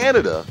in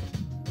Canada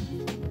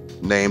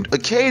named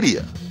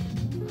Acadia.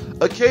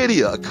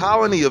 Acadia, a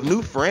colony of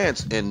New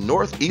France in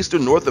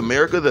northeastern North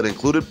America that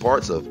included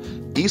parts of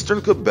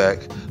eastern Quebec,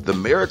 the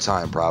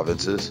Maritime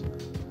provinces,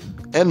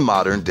 and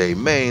modern-day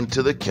Maine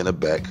to the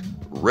Kennebec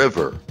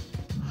River.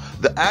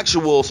 The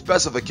actual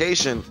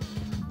specification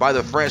by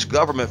the French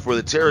government for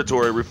the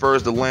territory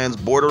refers to lands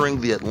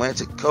bordering the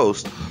Atlantic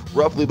coast,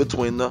 roughly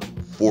between the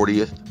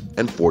 40th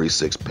and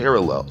 46th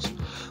parallels.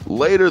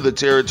 Later, the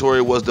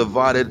territory was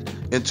divided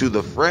into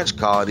the French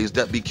colonies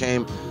that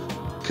became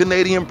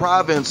Canadian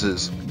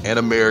provinces and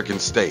American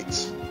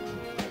states.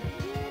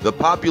 The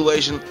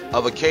population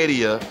of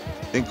Acadia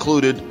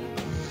included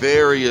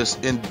various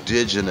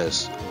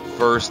indigenous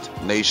First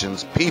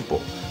Nations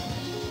people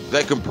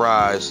that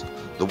comprise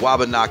the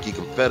Wabanaki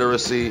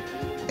Confederacy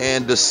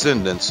and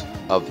descendants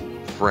of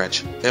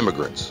French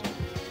immigrants.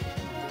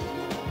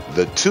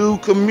 The two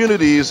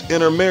communities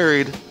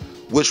intermarried,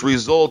 which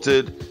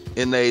resulted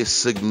in a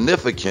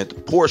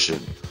significant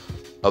portion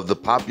of the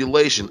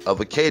population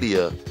of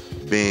Acadia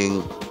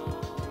being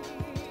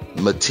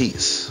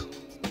Métis.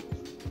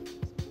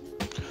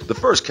 The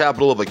first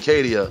capital of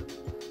Acadia,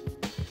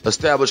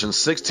 established in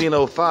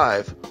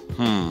 1605,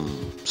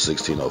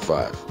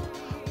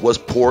 was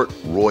Port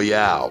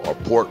Royal or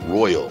Port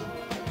Royal.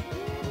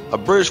 A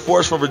British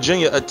force from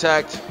Virginia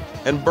attacked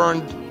and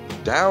burned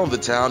down the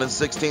town in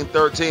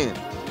 1613,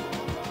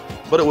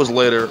 but it was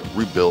later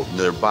rebuilt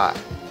nearby,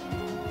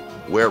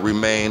 where it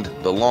remained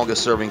the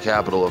longest serving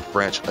capital of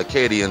French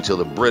Acadia until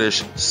the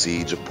British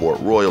siege of Port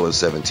Royal in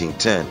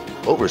 1710.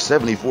 Over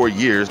 74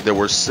 years, there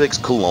were 6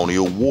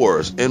 colonial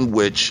wars in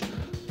which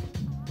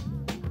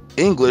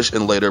English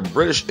and later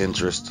British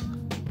interests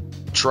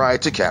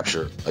tried to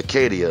capture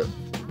Acadia,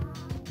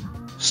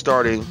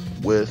 starting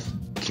with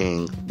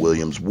King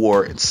William's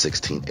War in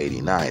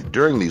 1689.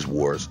 During these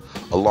wars,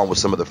 along with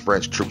some of the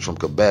French troops from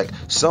Quebec,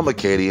 some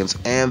Acadians,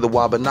 and the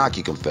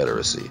Wabanaki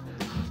Confederacy,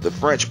 the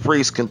French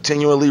priests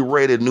continually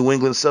raided New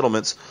England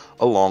settlements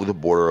along the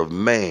border of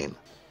Maine.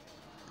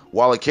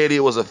 While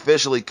Acadia was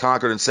officially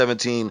conquered in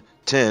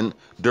 1710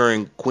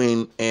 during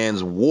Queen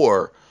Anne's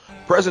War,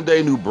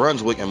 present-day New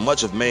Brunswick and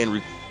much of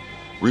Maine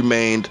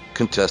remained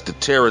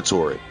contested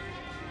territory.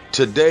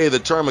 Today, the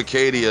term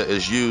Acadia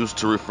is used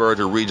to refer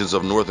to regions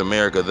of North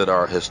America that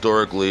are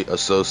historically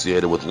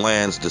associated with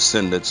lands,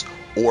 descendants,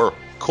 or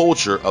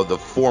culture of the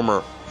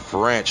former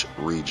French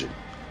region.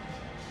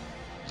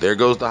 There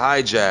goes the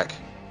hijack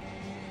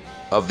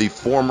of the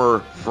former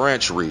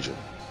French region.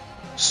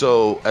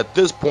 So at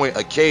this point,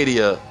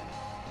 Acadia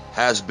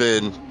has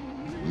been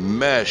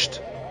meshed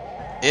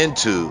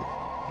into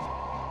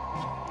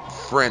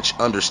French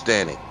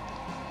understanding.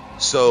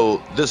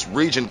 So this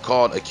region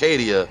called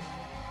Acadia,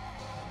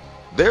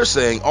 they're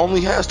saying,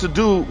 only has to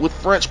do with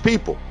French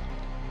people.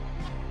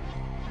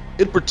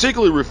 It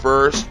particularly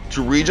refers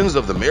to regions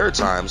of the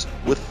Maritimes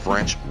with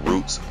French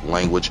roots,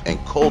 language, and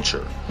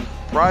culture,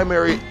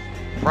 primarily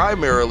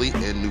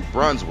in New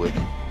Brunswick,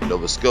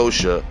 Nova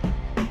Scotia,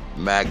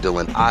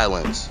 Magdalen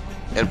Islands,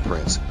 and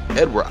Prince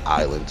Edward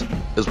Island,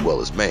 as well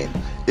as Maine.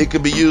 It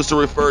could be used to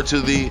refer to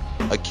the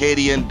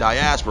Acadian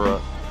diaspora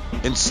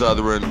in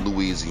southern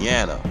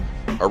Louisiana,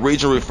 a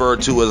region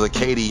referred to as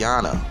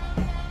Acadiana.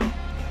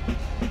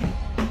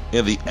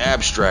 In the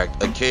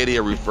abstract,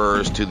 Acadia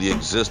refers to the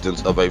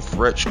existence of a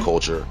French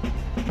culture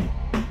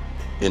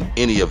in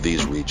any of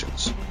these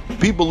regions.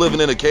 People living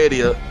in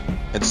Acadia,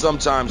 and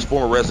sometimes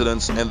former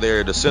residents and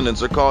their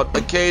descendants, are called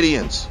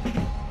Acadians,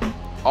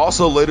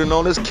 also later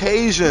known as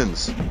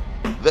Cajuns,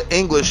 the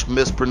English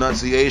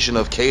mispronunciation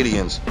of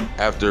Cadians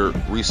after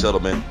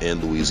resettlement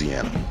in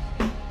Louisiana.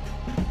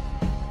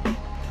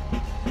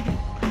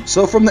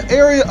 So from the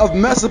area of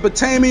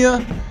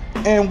Mesopotamia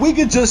And we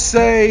could just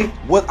say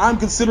what I'm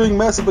considering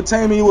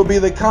Mesopotamia would be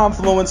the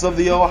confluence of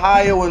the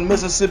Ohio and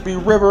Mississippi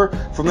River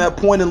from that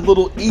point in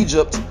Little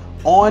Egypt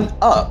on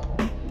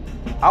up.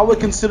 I would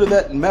consider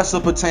that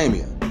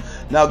Mesopotamia.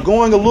 Now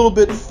going a little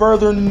bit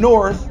further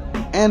north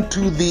and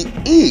to the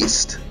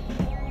east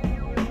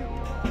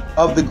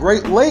of the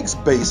Great Lakes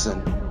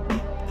Basin,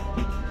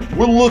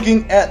 we're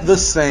looking at the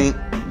St.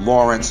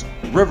 Lawrence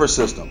River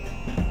system.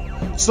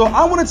 So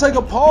I want to take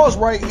a pause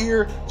right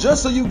here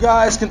just so you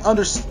guys can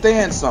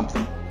understand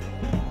something.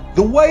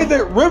 The way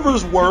that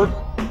rivers work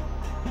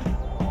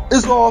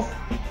is off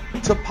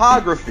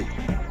topography,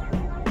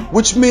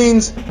 which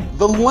means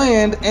the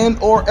land and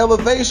or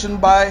elevation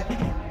by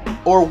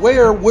or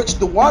where which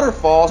the water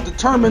falls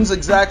determines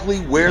exactly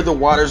where the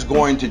water is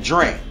going to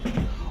drain.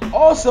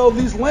 Also,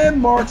 these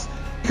landmarks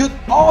could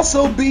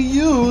also be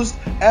used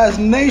as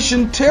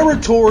nation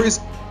territories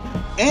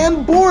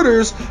and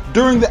borders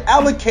during the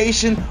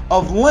allocation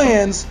of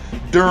lands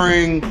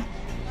during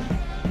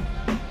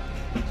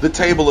the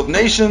Table of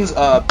Nations,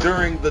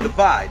 during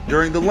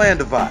the land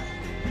divide.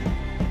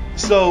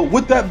 So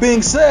with that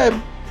being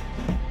said,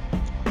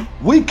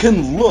 we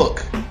can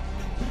look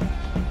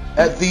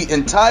at the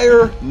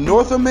entire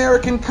North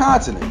American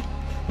continent,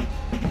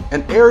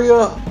 an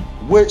area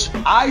which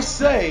I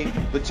say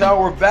the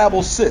Tower of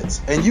Babel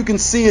sits, and you can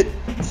see it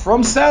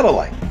from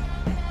satellite,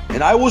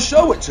 and I will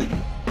show it to you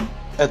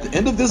at the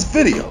end of this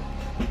video.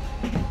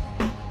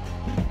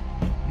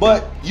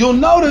 But you'll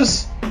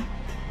notice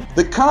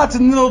the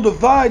continental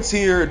divides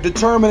here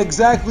determine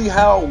exactly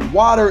how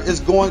water is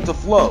going to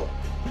flow.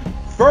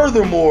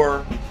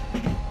 Furthermore,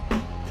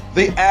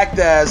 they act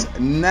as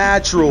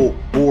natural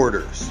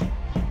borders.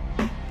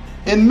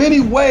 In many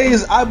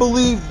ways, I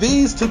believe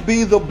these to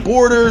be the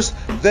borders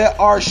that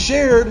are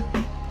shared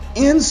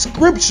in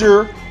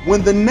Scripture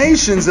when the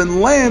nations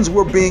and lands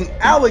were being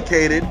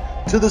allocated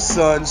to the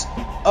sons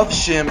of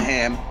Shem,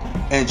 Ham,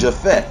 and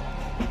Japheth.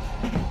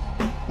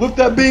 With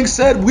that being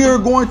said, we are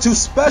going to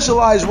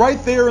specialize right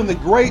there in the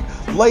Great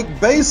Lake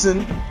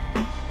Basin,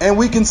 and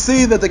we can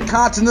see that the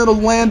continental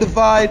land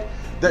divide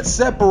that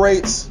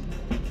separates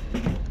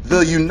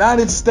the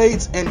United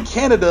States and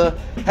Canada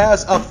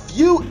has a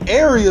few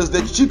areas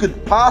that you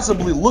could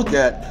possibly look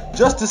at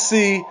just to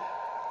see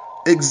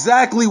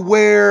exactly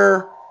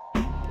where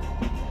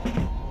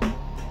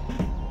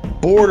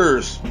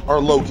borders are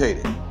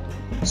located.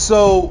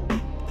 So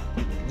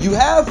you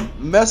have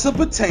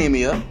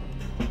Mesopotamia,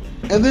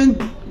 and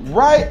then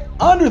right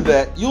under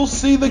that, you'll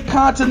see the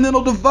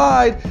continental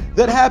divide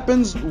that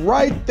happens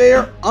right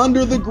there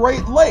under the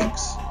Great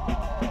Lakes.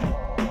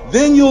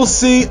 Then you'll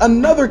see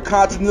another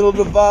continental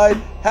divide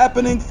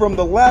happening from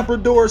the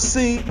Labrador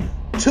Sea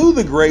to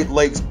the Great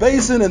Lakes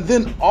Basin, and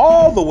then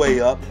all the way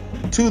up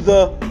to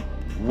the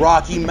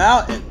Rocky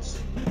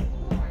Mountains.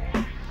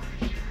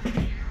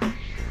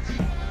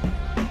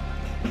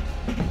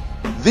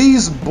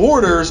 These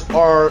borders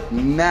are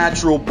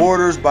natural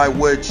borders by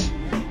which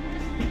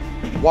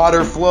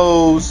water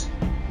flows,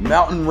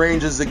 mountain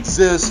ranges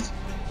exist,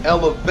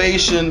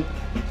 elevation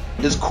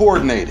is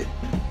coordinated.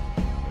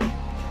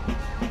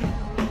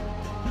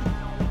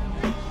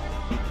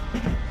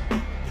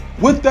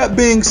 With that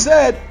being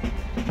said,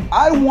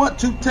 I want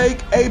to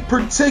take a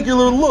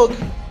particular look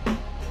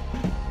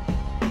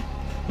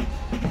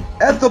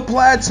at the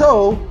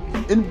plateau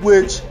in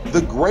which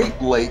the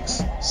Great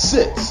Lakes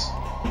sits.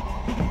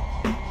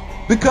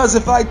 Because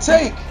if I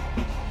take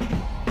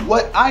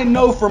what I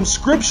know from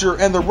Scripture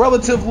and the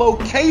relative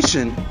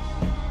location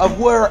of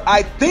where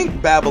I think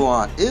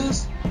Babylon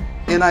is,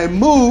 and I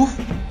move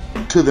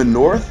to the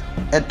north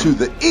and to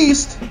the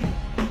east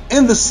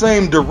in the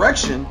same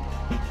direction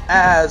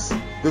as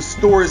the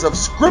stories of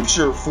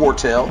Scripture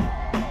foretell,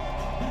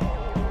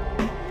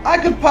 I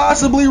could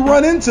possibly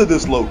run into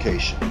this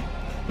location.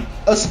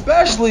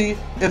 Especially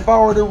if I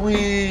were to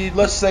read,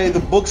 let's say, the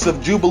books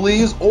of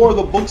Jubilees or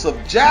the books of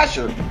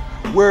Jasher,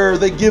 where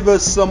they give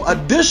us some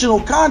additional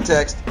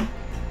context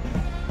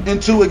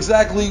into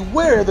exactly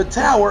where the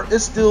tower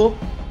is still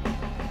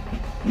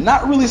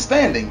not really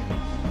standing,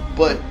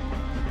 but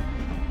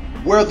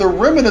where the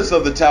remnants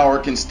of the tower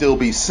can still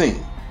be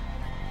seen.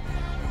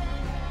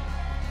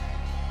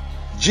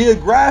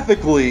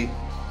 Geographically,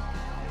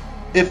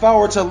 if I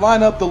were to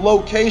line up the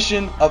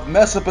location of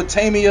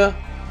Mesopotamia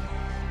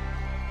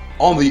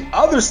on the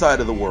other side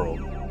of the world,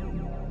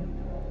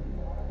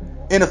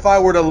 and if I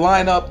were to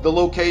line up the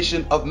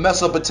location of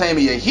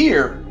Mesopotamia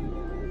here,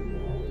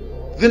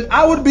 then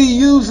I would be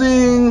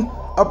using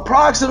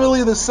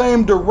approximately the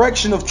same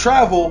direction of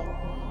travel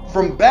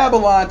from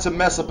Babylon to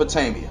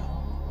Mesopotamia.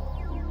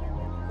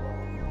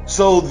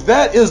 So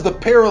that is the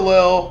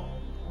parallel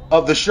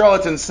of the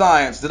charlatan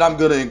science that I'm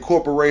going to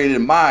incorporate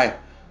in my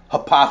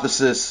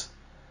hypothesis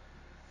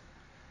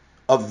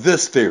of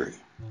this theory.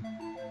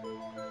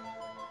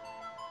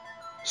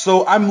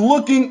 So I'm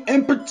looking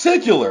in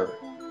particular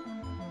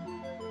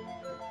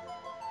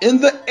in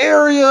the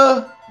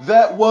area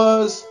that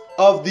was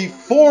of the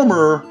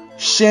former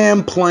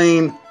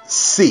Champlain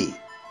Sea,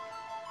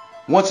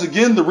 Once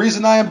again, the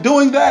reason I am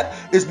doing that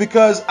is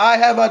because I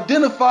have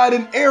identified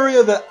an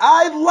area that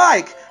I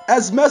like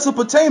as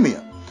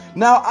Mesopotamia.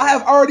 Now, I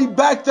have already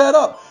backed that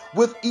up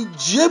with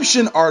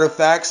Egyptian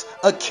artifacts,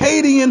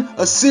 Akkadian,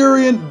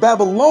 Assyrian,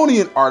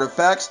 Babylonian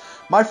artifacts.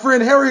 My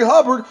friend Harry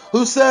Hubbard,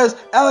 who says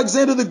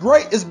Alexander the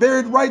Great is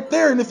buried right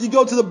there. And if you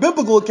go to the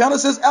biblical account, it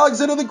says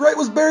Alexander the Great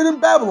was buried in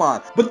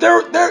Babylon. But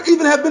there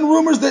even have been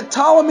rumors that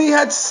Ptolemy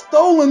had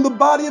stolen the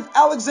body of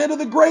Alexander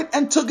the Great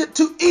and took it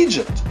to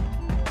Egypt.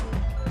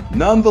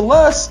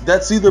 Nonetheless,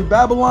 that's either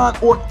Babylon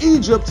or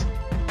Egypt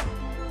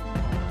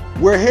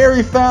where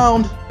Harry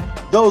found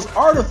those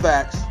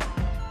artifacts.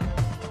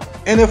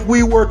 And if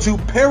we were to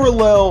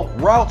parallel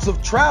routes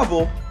of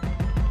travel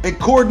and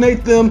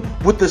coordinate them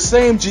with the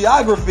same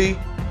geography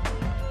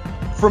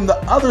from the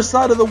other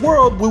side of the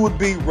world, we would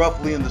be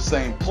roughly in the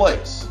same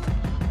place.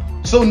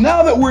 So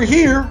now that we're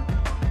here,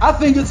 I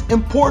think it's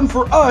important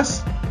for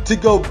us to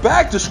go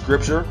back to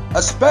scripture,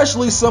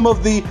 especially some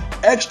of the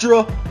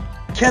extra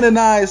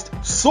canonized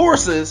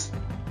sources,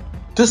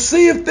 to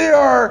see if there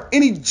are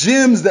any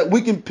gems that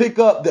we can pick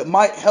up that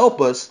might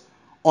help us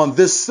on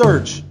this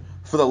search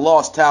for the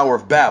lost Tower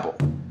of Babel.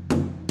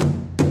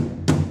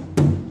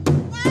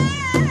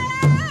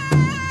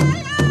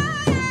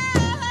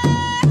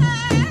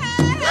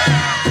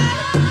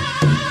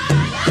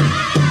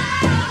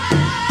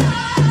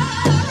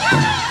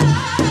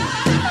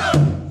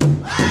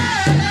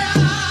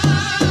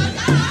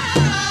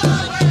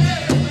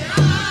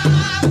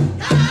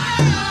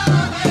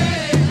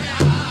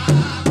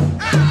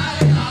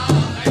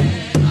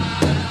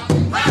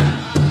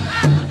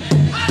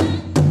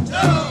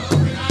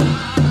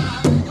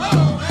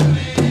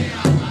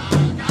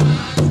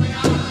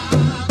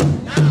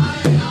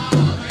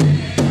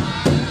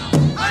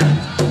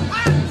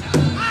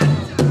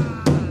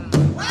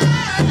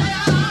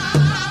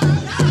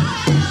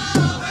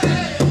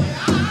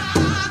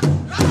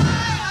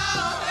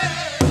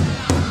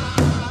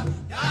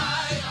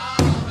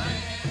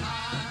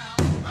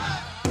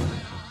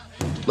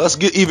 Let's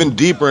get even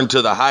deeper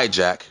into the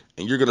hijack,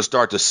 and you're going to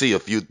start to see a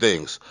few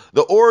things.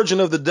 The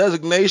origin of the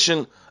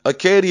designation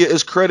Acadia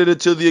is credited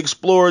to the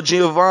explorer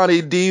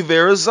Giovanni di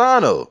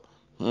Verrazzano,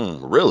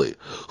 really,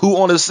 who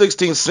on his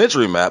 16th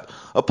century map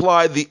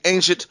applied the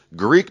ancient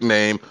Greek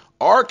name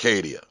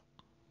Arcadia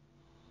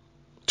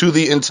to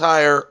the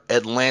entire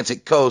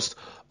Atlantic coast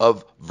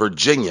of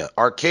Virginia.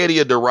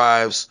 Arcadia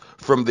derives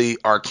from the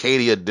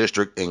Arcadia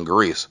district in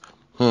Greece,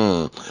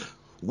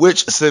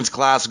 which since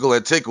classical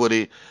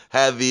antiquity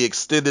had the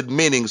extended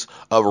meanings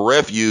of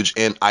refuge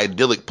and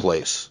idyllic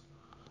place.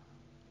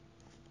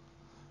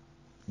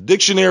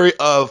 Dictionary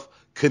of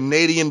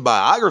Canadian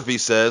Biography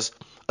says,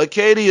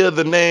 Acadia,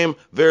 the name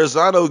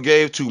Verrazzano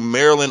gave to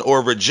Maryland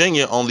or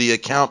Virginia on the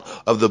account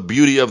of the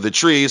beauty of the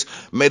trees,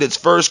 made its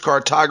first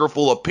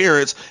cartographical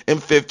appearance in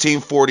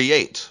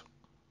 1548.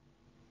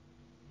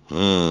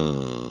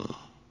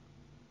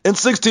 In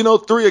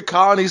 1603, a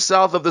colony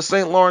south of the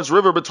St. Lawrence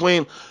River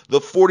between the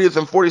 40th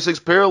and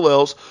 46th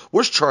parallels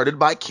was charted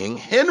by King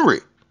Henry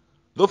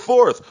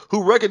IV,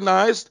 who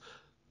recognized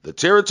the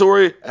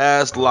territory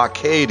as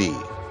Lacadie,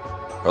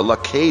 or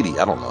Lacadie,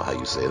 I don't know how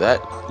you say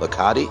that,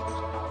 Lacadie.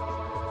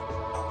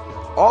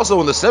 Also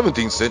in the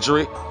 17th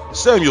century,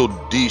 Samuel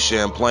D.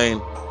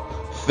 Champlain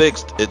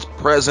fixed its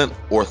present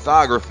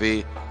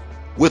orthography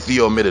with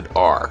the omitted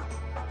R.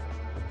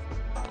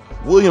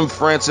 William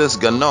Francis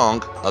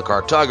Ganong, a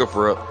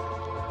cartographer,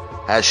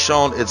 has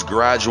shown its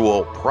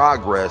gradual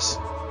progress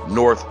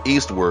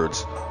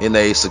northeastwards in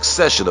a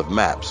succession of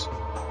maps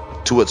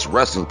to its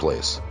resting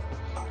place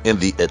in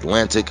the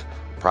Atlantic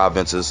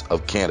provinces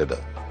of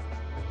Canada.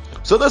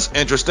 So that's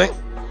interesting.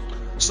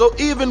 So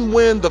even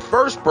when the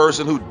first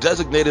person who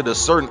designated a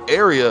certain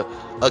area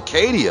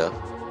Acadia,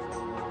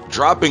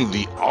 dropping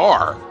the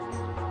R,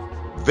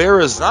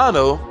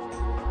 Verrazzano,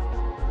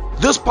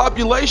 this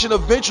population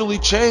eventually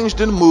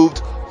changed and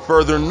moved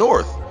further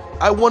north.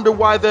 I wonder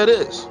why that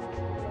is.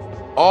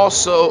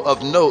 Also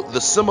of note,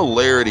 the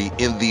similarity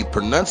in the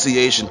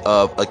pronunciation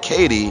of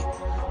Acadie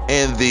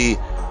and the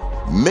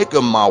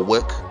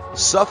Mi'kmaq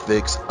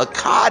suffix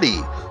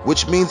Acadi,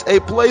 which means a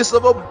place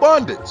of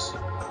abundance.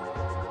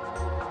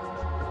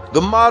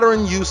 The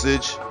modern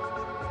usage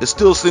is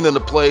still seen in a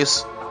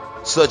place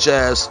such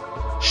as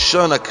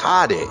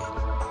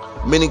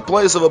Shunacade, meaning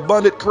place of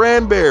abundant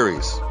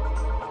cranberries.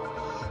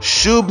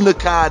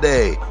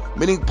 Shubnacade,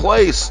 meaning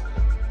place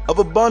of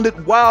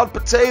abundant wild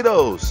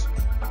potatoes.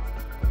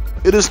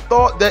 It is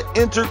thought that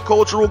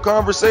intercultural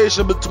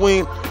conversation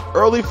between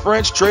early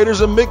French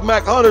traders and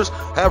Mi'kmaq hunters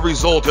have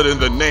resulted in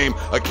the name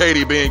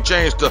Acadie being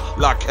changed to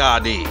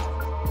Lacadie.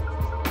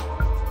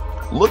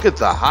 Look at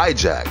the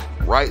hijack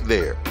right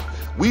there.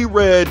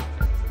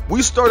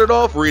 We started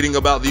off reading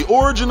about the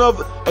origin of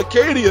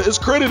Acadia is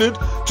credited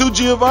to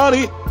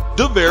Giovanni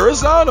di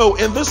Verrazzano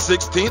in the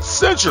 16th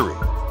century.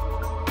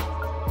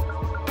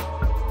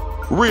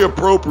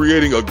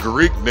 Reappropriating a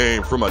Greek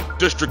name from a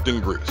district in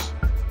Greece.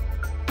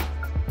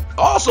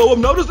 Also, I've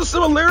noticed the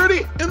similarity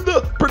in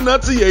the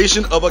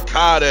pronunciation of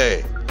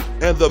Acade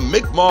and the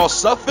Mi'kmaq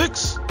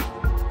suffix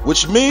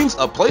which means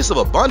a place of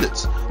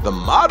abundance. The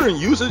modern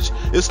usage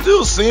is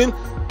still seen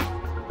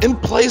in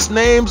place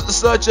names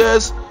such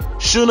as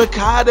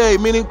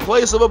Shunakade, meaning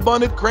place of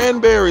abundant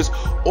cranberries,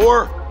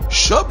 or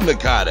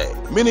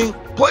Shubnakade, meaning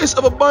place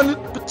of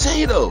abundant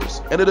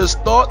potatoes. And it is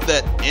thought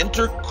that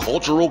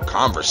intercultural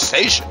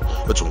conversation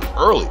between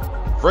early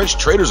French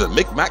traders and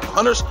Micmac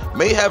hunters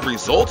may have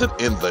resulted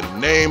in the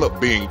name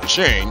being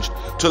changed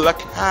to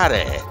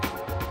Lacade.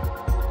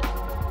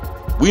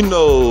 We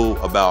know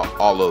about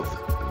all of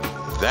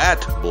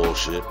that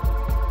bullshit,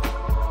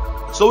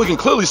 so we can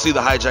clearly see the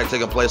hijack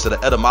taking place at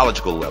an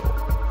etymological level.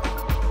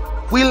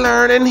 We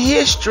learn in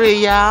history,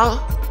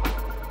 y'all.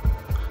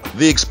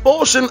 The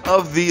expulsion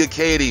of the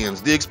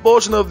Acadians. The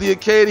expulsion of the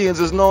Acadians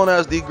is known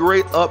as the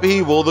Great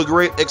Upheaval, the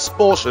Great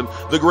Expulsion,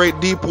 the Great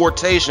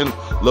Deportation,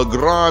 Le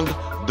Grand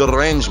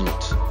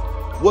Derangement.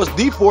 Was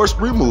the forced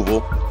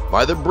removal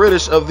by the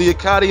British of the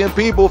Acadian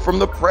people from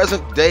the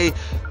present-day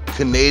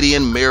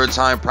Canadian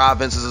maritime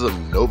provinces of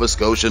Nova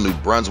Scotia, New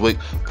Brunswick,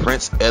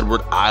 Prince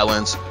Edward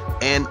Islands,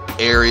 and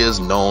areas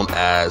known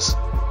as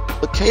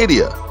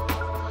Acadia.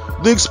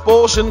 The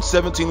expulsion,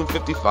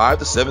 1755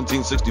 to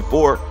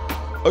 1764,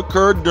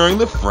 occurred during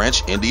the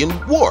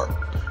French-Indian War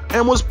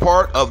and was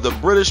part of the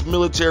British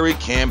military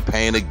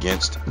campaign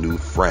against New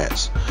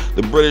France.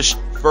 The British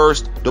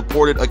first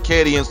deported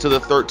Acadians to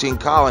the 13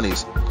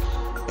 colonies,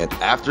 and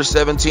after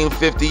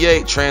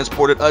 1758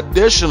 transported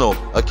additional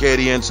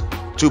Acadians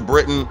to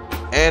Britain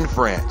and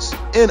France.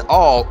 In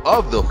all,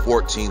 of the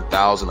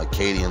 14,000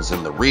 Acadians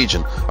in the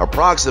region,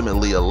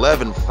 approximately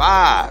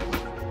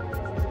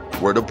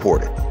 11,500 were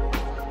deported.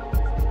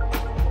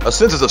 A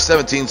census of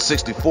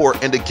 1764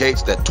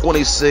 indicates that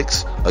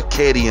 26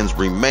 Acadians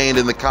remained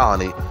in the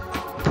colony,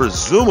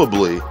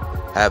 presumably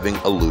having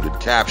eluded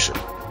capture.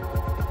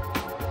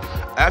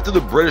 After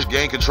the British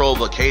gained control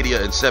of Acadia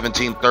in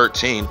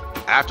 1713,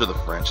 after the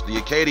French, the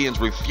Acadians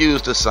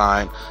refused to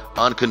sign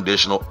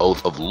unconditional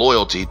oath of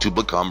loyalty to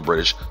become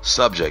British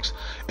subjects.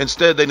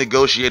 Instead, they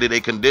negotiated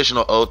a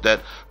conditional oath that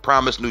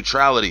promised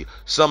neutrality.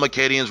 Some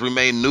Acadians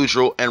remained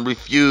neutral and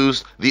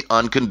refused the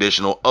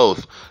unconditional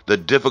oath. The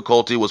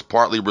difficulty was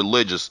partly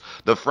religious.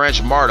 The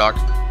French monarch,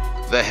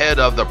 the head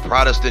of the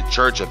Protestant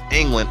Church of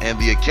England, and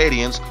the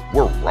Acadians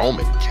were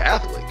Roman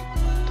Catholic.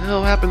 What the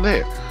hell happened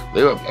there?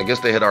 I guess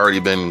they had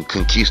already been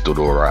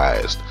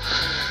conquistadorized.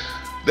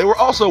 They were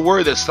also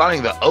worried that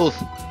signing the oath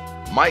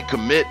might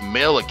commit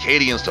male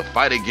Acadians to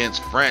fight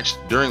against French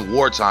during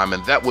wartime,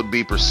 and that would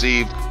be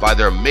perceived by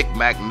their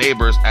Micmac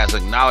neighbors as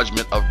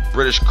acknowledgement of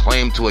British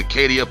claim to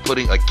Acadia,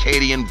 putting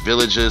Acadian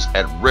villages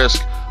at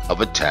risk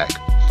of attack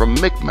from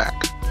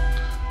Micmac.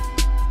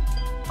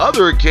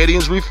 Other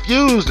Acadians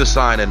refused to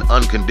sign an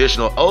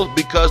unconditional oath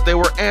because they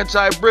were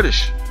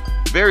anti-British.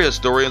 Various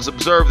historians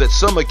observe that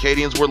some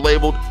Acadians were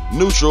labeled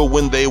neutral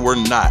when they were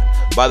not.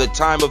 By the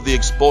time of the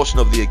expulsion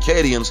of the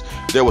Acadians,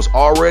 there was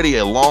already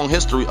a long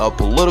history of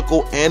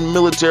political and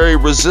military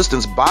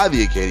resistance by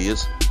the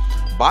Acadians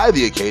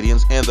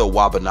and the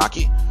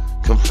Wabanaki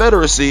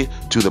Confederacy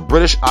to the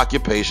British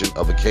occupation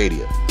of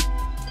Acadia.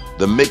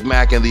 The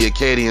Micmac and the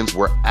Acadians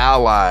were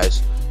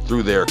allies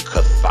through their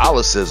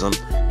Catholicism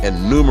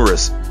and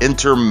numerous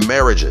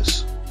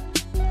intermarriages.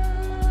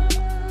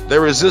 They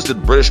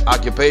resisted British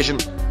occupation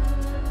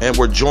and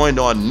were joined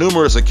on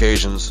numerous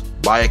occasions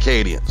by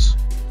Acadians.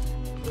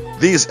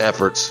 These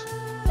efforts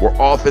were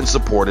often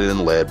supported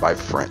and led by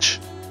French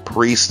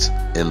priests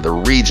in the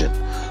region.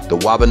 The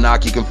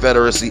Wabanaki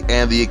Confederacy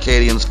and the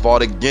Acadians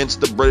fought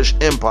against the British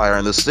Empire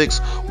in the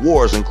 6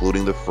 wars,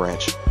 including the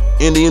French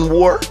Indian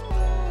War,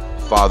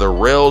 Father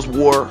Rail's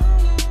War,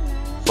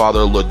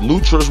 Father Le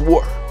Loutre's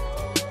War,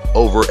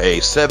 over a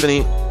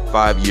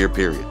 75-year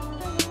period.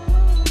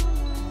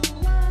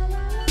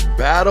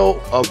 Battle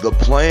of the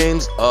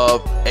Plains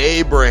of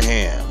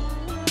Abraham.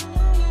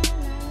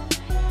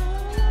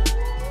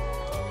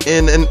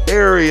 In an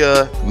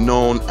area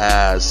known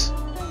as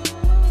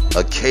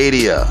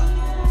Acadia.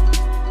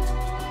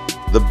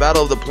 The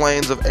Battle of the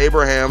Plains of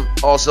Abraham,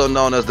 also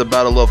known as the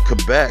Battle of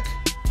Quebec,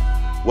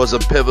 was a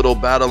pivotal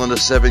battle in the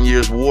 7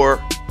 Years'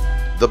 War.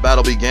 The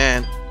battle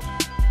began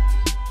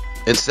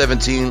in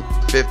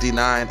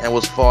 1759 and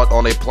was fought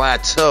on a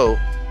plateau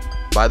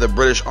by the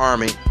British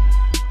Army,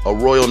 a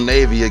Royal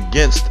Navy,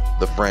 against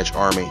the French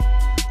Army,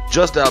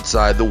 just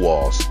outside the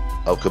walls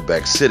of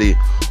Quebec City,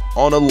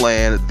 on a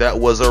land that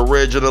was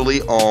originally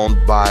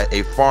owned by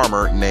a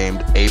farmer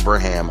named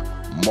Abraham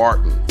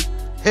Martin,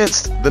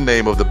 hence the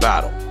name of the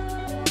battle.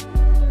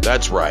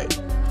 That's right.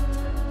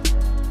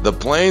 The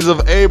Plains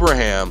of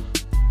Abraham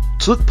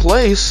took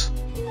place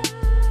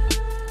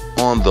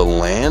on the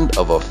land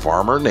of a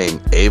farmer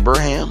named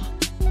Abraham.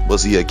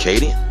 Was he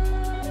Acadian?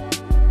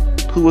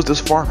 Who was this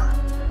farmer?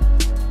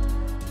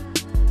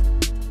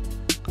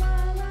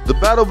 The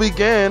battle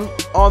began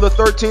on the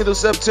 13th of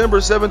September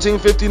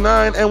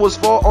 1759 and was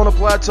fought on a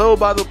plateau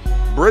by the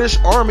British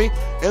Army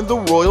and the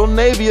Royal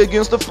Navy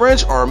against the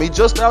French Army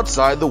just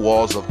outside the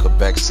walls of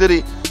Quebec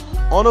City,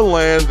 on a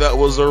land that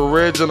was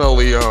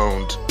originally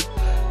owned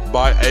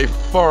by a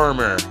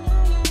farmer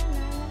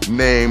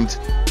named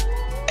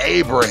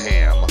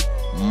Abraham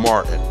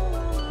Martin.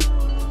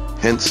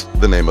 Hence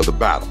the name of the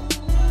battle.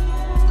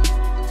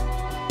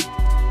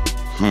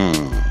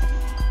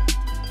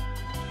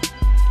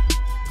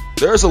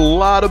 There's a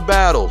lot of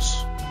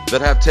battles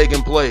that have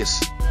taken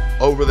place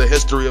over the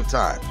history of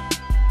time.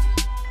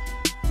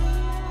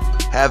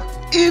 Have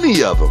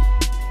any of them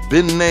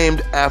been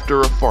named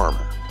after a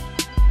farmer?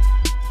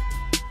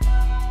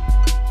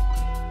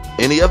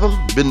 Any of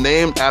them been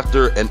named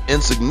after an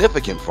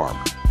insignificant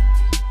farmer?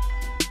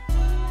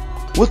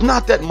 With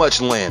not that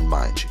much land,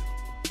 mind you.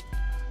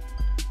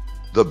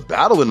 The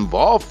battle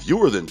involved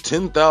fewer than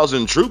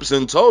 10,000 troops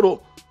in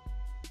total,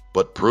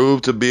 but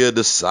proved to be a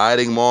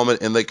deciding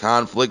moment in the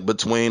conflict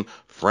between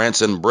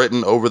France and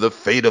Britain over the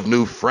fate of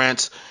New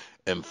France,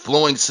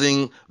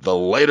 influencing the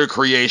later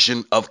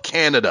creation of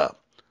Canada.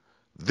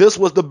 This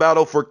was the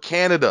battle for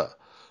Canada.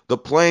 The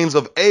plains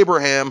of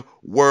Abraham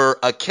were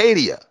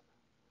Acadia.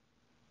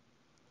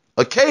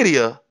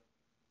 Acadia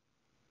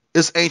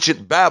is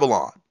ancient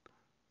Babylon.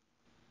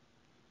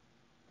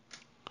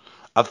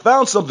 I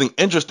found something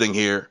interesting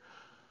here,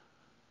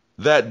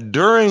 that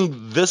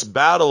during this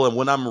battle and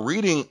when I'm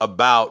reading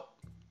about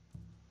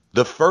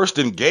the first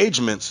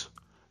engagements,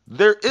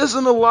 there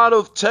isn't a lot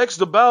of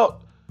text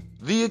about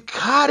the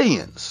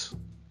Akkadians.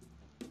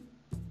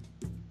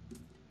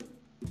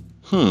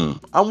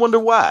 I wonder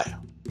why.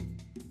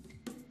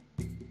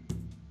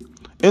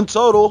 In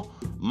total,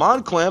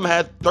 Montcalm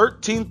had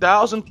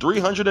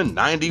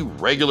 13,390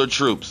 regular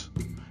troops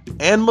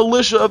and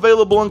militia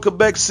available in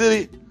Quebec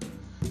City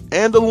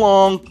and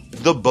along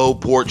the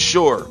Beauport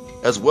shore,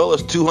 as well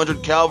as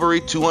 200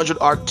 cavalry, 200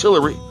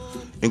 artillery,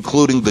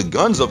 including the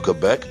guns of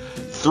Quebec,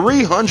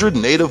 300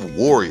 native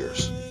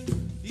warriors,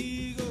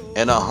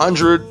 and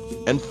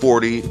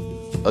 140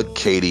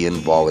 Acadian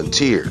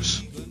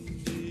volunteers.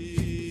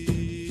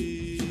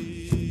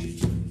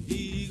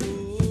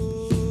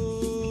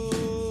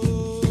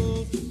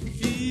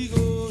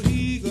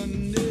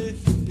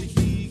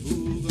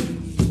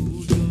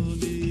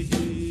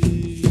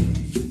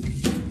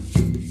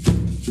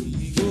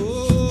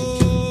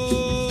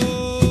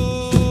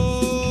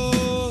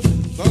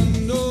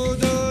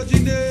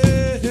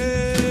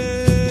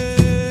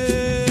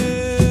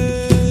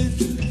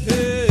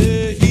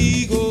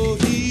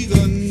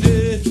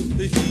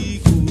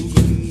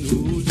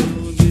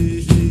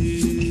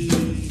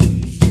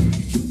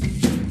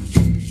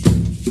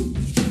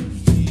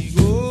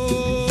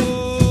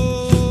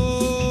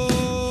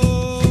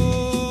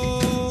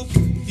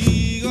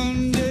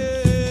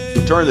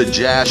 Turn to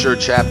Jasher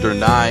chapter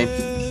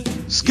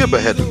 9, skip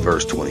ahead to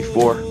verse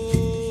 24.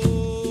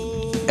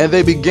 And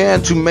they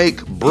began to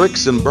make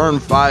bricks and burn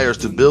fires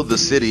to build the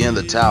city and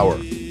the tower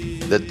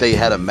that they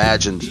had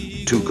imagined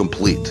to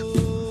complete.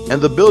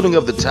 And the building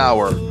of the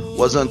tower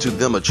was unto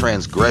them a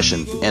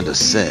transgression and a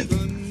sin.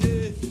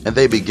 And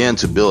they began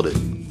to build it.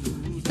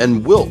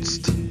 And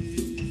whilst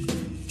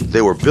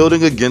they were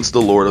building against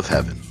the Lord of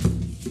heaven,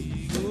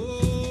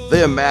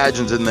 they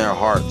imagined in their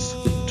hearts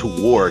to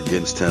war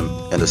against him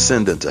and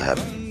ascend into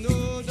heaven.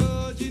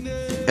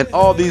 And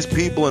all these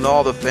people and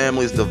all the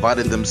families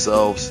divided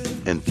themselves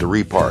in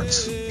three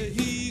parts.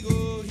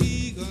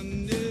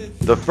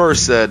 The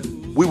first said,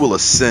 we will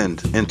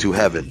ascend into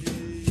heaven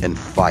and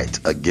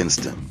fight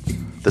against him.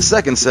 The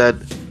second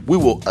said, we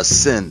will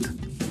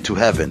ascend to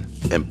heaven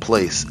and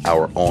place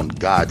our own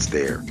gods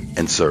there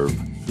and serve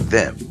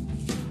them.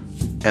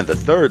 And the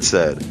third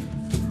said,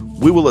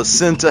 we will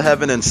ascend to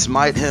heaven and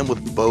smite him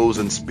with bows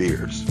and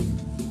spears.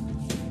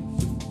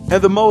 And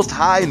the Most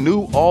High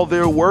knew all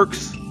their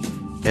works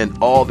and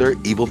all their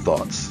evil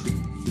thoughts.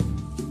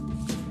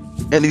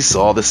 And he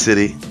saw the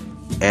city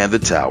and the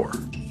tower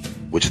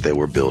which they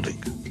were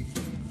building.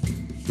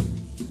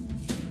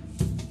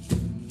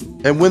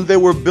 And when they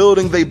were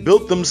building, they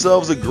built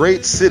themselves a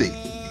great city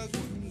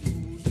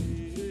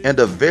and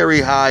a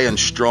very high and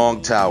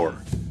strong tower.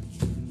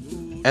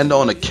 And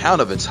on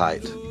account of its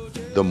height,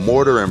 the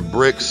mortar and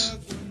bricks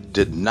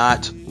did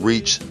not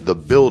reach the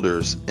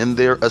builders in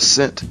their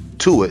ascent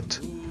to it,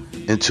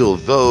 until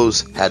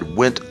those had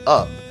went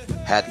up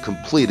had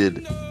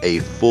completed a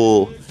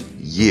full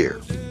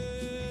year.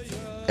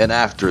 And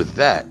after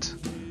that,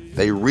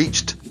 they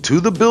reached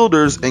to the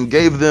builders and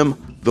gave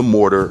them the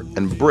mortar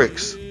and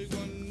bricks.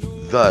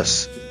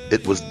 Thus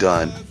it was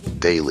done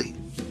daily.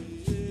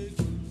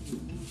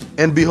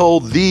 And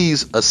behold,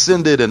 these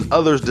ascended and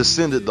others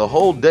descended the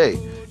whole day.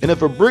 And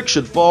if a brick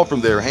should fall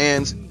from their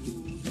hands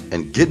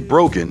and get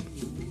broken,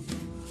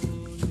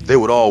 they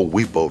would all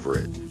weep over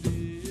it.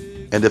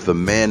 And if a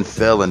man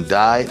fell and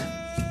died,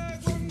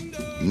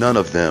 none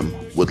of them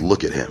would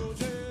look at him.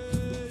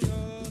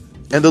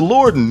 And the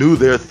Lord knew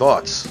their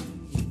thoughts.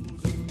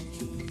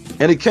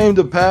 And it came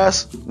to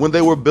pass, when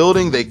they were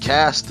building, they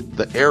cast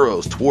the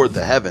arrows toward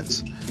the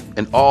heavens,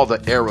 and all the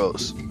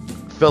arrows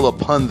fell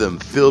upon them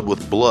filled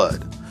with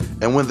blood.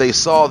 And when they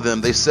saw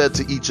them, they said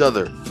to each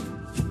other,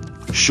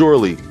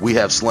 surely we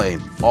have slain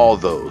all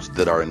those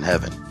that are in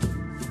heaven.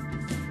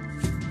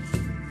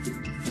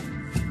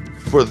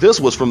 For this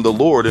was from the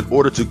Lord, in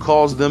order to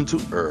cause them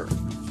to err,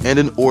 and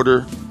in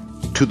order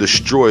to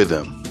destroy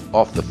them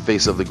off the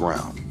face of the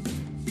ground.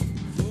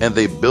 And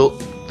they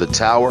built the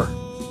tower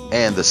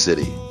and the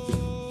city.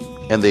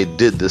 And they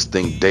did this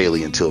thing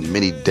daily until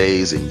many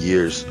days and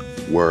years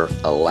were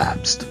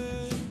elapsed.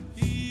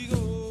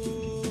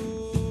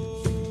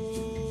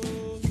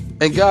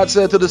 And God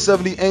said to the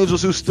 70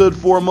 angels who stood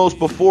foremost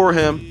before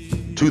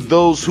him, to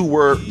those who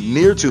were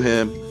near to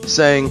him,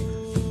 saying,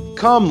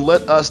 Come,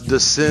 let us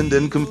descend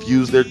and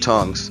confuse their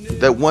tongues,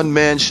 that one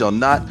man shall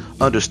not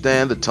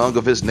understand the tongue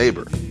of his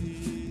neighbor.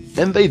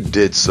 And they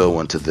did so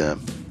unto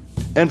them.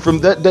 And from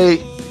that day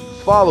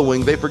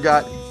following, they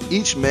forgot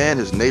each man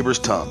his neighbor's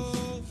tongue,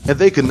 and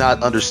they could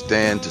not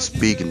understand to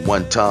speak in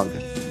one tongue.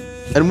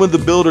 And when the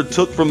builder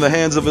took from the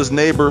hands of his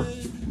neighbor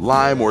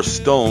lime or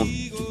stone,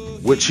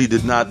 which he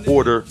did not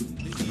order,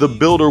 the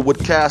builder would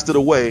cast it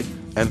away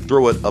and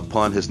throw it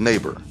upon his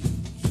neighbor,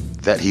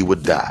 that he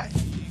would die.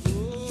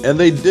 And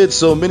they did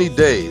so many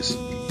days,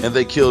 and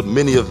they killed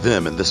many of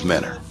them in this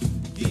manner.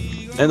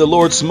 And the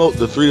Lord smote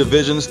the 3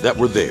 divisions that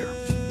were there,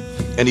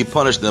 and he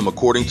punished them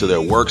according to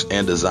their works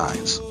and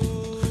designs.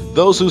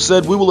 Those who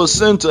said, We will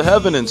ascend to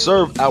heaven and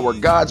serve our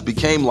gods,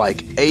 became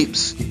like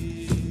apes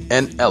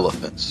and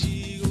elephants,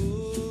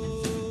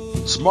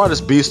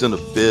 smartest beast in the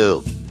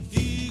field.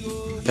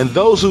 And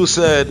those who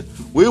said,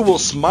 We will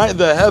smite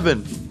the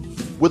heaven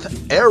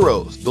with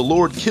arrows, the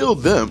Lord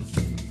killed them,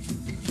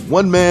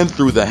 one man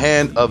through the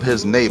hand of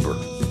his neighbor.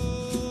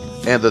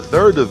 And the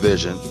 3rd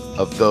division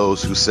of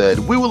those who said,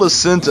 We will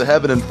ascend to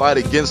heaven and fight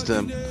against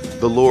him,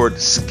 the Lord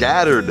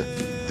scattered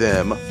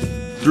them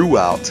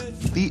throughout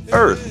the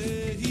earth.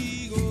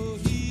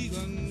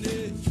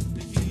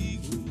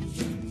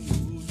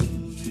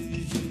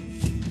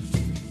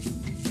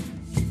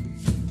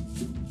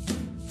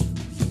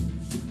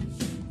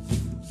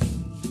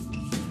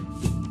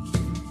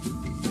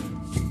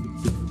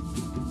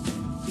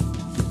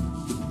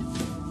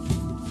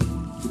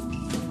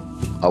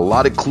 A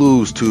lot of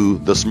clues to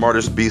the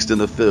smartest beast in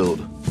the field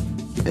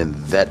in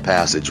that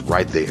passage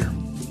right there.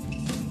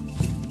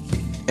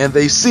 And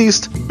they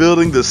ceased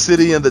building the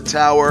city and the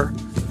tower.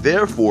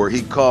 Therefore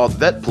he called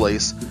that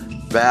place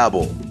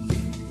Babel,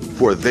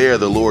 for there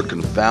the Lord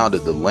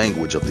confounded the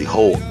language of the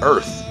whole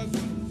earth.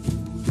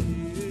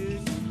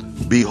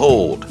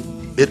 Behold,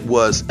 it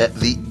was at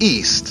the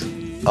east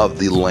of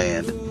the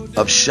land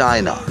of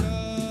Shinar.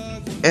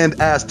 And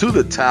as to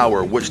the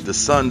tower which the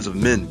sons of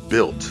men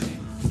built,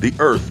 the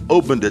earth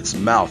opened its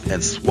mouth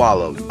and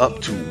swallowed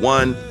up to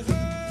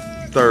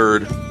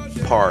 1/3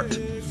 part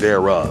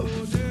thereof.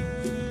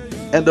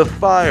 And a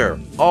fire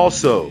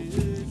also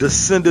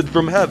descended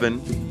from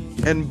heaven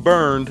and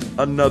burned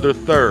another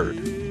 1/3.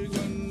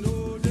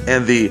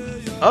 And the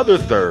other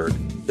 1/3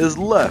 is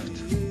left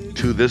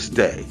to this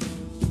day.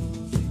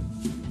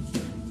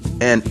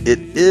 And it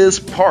is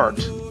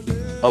part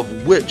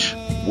of which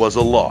was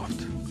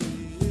aloft,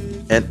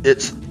 and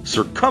its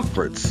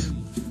circumference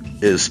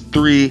is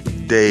 3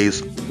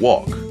 days'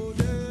 walk.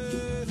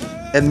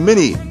 And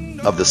many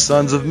of the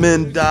sons of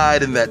men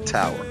died in that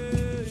tower,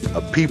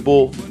 a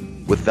people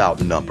without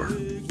number.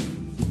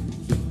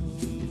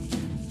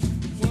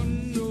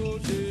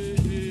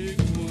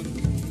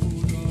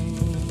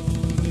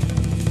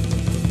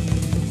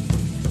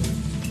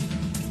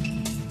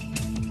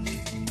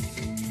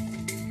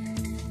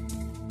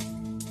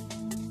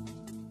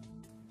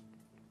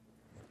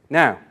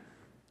 Now,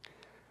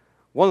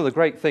 one of the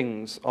great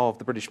things of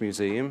the British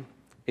Museum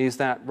is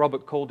that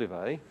Robert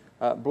Caldevet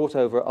brought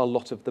over a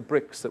lot of the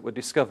bricks that were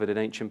discovered in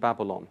ancient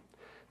Babylon.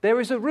 There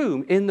is a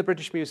room in the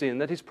British Museum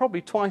that is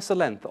probably twice the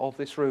length of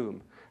this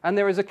room, and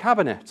there is a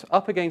cabinet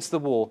up against the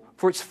wall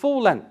for its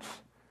full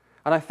length.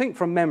 And I think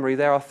from memory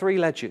there are 3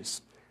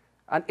 ledges.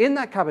 And in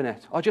that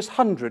cabinet are just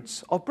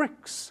hundreds of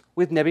bricks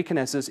with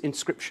Nebuchadnezzar's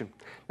inscription.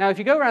 Now, if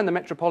you go around the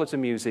Metropolitan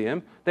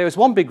Museum, there is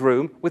one big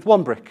room with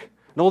 1 brick.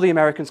 And all the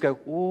Americans go,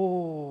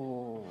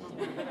 "Oh,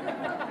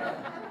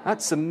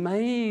 that's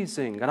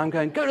amazing." And I'm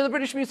going, "Go to the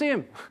British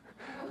Museum."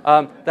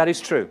 That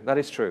is true. That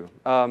is true.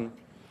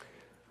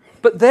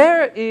 But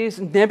there is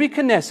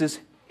Nebuchadnezzar's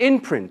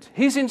imprint,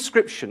 his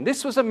inscription.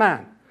 This was a man,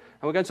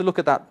 and we're going to look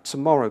at that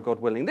tomorrow, God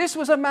willing. This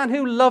was a man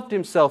who loved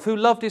himself, who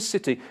loved his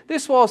city.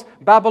 This was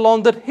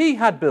Babylon that he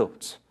had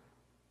built.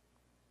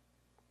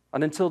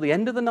 And until the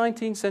end of the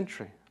 19th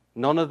century,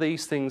 none of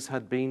these things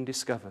had been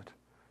discovered.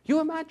 You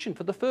imagine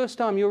for the first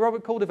time you're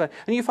Robert Caldevet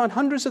and you find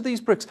hundreds of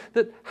these bricks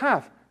that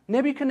have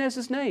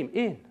Nebuchadnezzar's name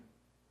in.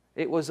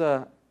 It was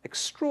an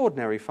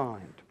extraordinary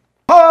find.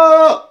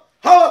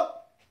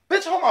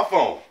 Bitch, hold my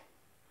phone.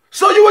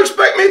 So you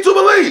expect me to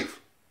believe,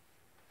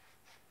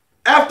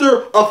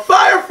 after a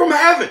fire from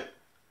heaven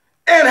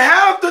and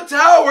half the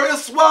tower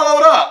is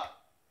swallowed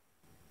up,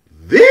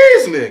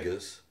 these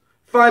niggas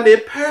find a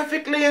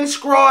perfectly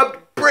inscribed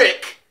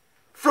brick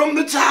from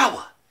the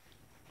tower?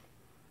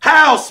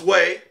 How,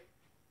 Sway?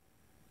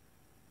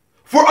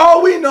 For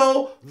all we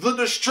know, the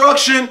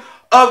destruction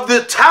of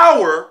the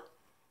tower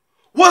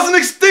was an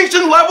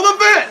extinction level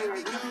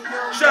event.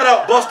 Shout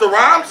out Busta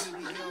Rhymes.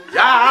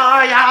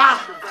 Yeah.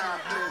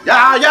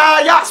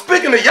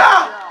 Speaking of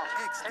yeah,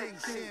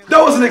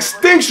 that was an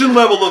extinction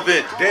level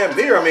event. Damn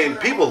near. I mean,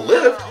 people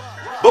lived.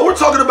 But we're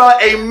talking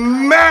about a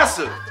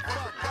massive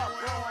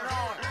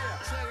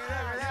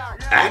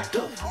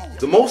active?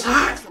 The Most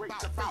High.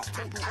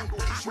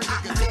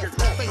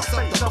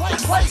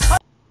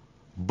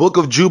 Book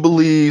of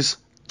Jubilees,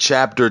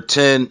 chapter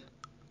 10.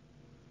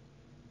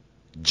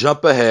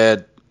 Jump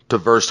ahead to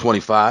verse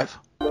 25.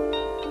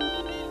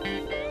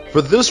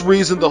 For this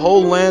reason, the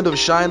whole land of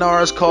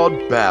Shinar is called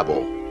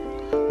Babel,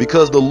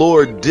 because the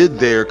Lord did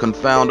there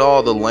confound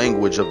all the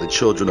language of the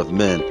children of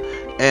men,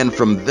 and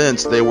from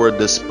thence they were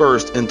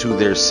dispersed into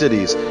their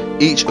cities,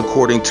 each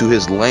according to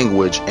his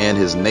language and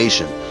his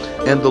nation.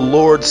 And the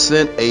Lord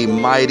sent a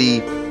mighty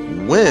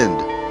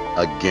wind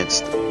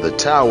against the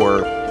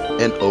tower,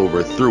 and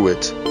overthrew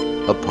it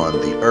upon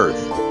the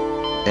earth.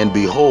 And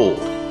behold,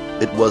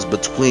 it was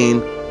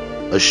between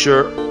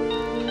Ashur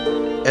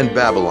and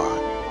Babylon,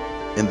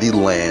 in the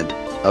land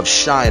of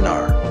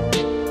Shinar,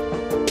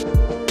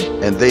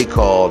 and they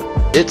called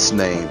its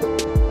name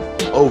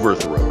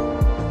Overthrow.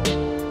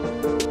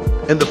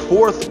 In the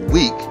 4th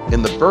week,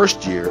 in the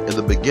 1st year, in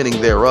the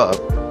beginning thereof,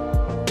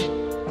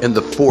 in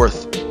the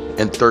 4th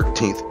and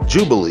 13th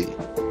Jubilee,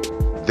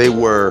 they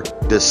were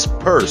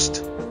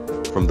dispersed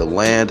from the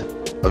land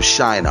of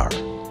Shinar.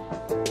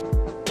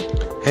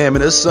 Ham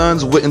and his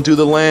sons went into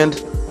the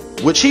land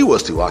which he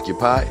was to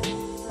occupy,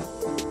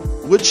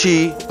 which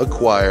he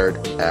acquired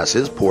as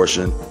his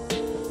portion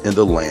in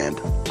the land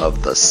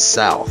of the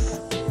south.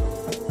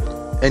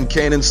 And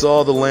Canaan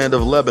saw the land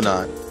of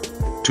Lebanon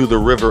to the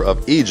river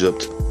of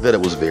Egypt, that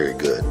it was very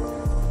good.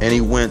 And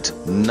he went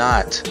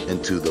not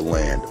into the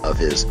land of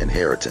his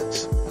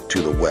inheritance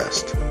to the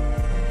west,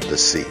 the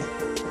sea.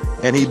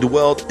 And he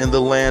dwelt in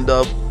the land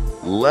of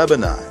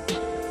Lebanon,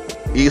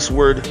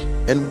 eastward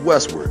and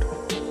westward,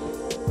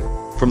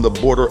 from the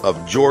border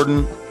of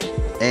Jordan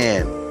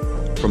and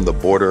from the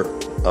border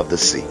of the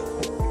sea.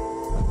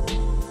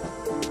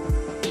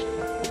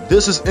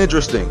 This is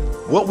interesting.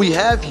 What we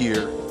have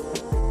here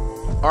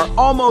are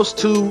almost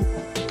two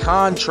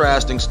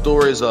contrasting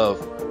stories of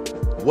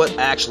what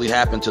actually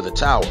happened to the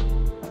tower.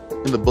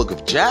 In the book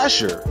of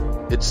Jasher,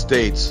 it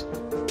states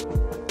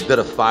that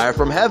a fire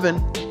from heaven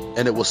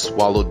and it was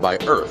swallowed by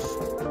earth.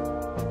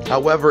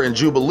 However, in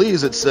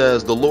Jubilees, it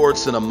says the Lord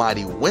sent a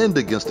mighty wind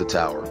against the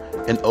tower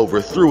and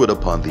overthrew it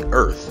upon the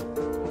earth.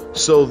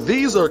 So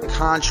these are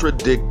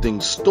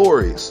contradicting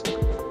stories.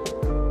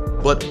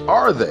 But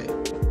are they?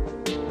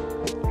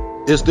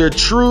 Is their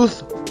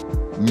truth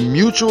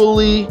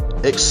mutually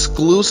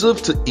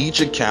exclusive to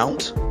each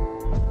account?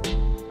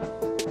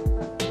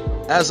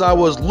 As I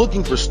was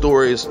looking for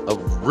stories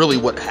of really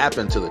what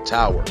happened to the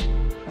tower,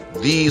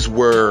 these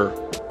were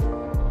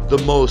the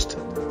most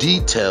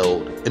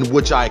detailed in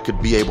which I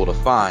could be able to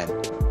find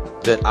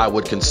that I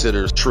would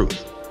consider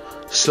truth.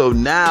 So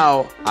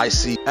now I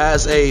see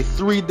as a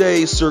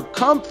 3-day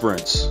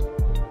circumference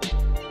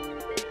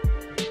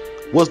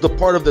was the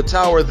part of the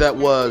tower that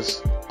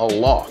was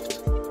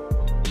aloft.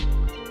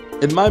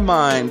 In my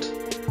mind,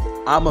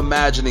 I'm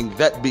imagining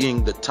that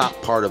being the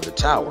top part of the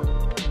tower.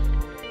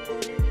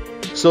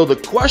 So the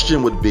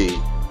question would be,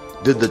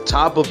 did the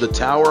top of the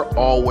tower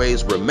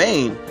always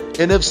remain?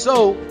 And if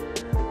so,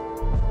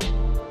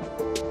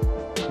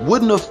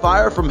 wouldn't a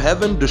fire from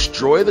heaven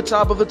destroy the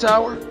top of the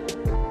tower?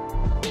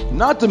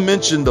 Not to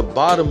mention the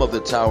bottom of the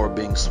tower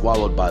being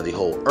swallowed by the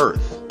whole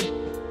earth.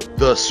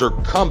 The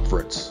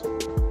circumference,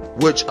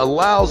 which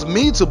allows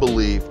me to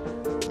believe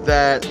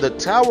that the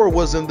tower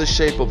was in the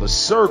shape of a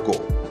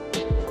circle.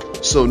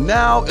 So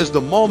now is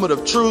the moment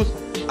of truth.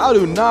 I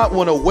do not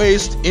want to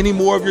waste any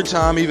more of your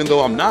time, even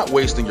though I'm not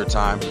wasting your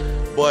time,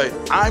 but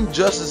I'm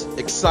just as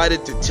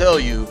excited to tell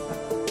you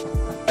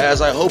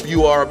as I hope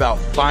you are about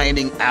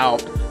finding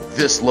out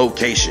this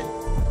location.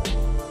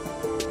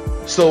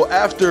 So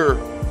after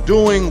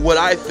doing what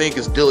I think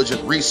is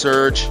diligent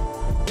research,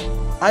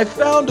 I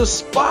found a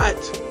spot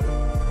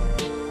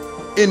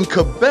in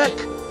Quebec,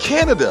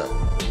 Canada,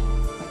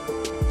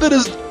 that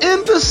is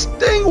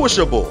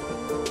indistinguishable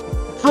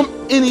from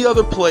any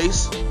other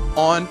place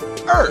on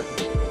Earth.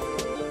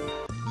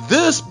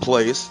 This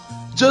place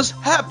just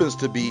happens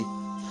to be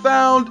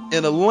found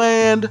in a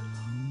land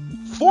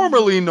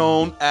formerly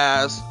known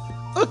as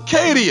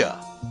Acadia.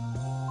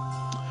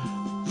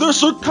 The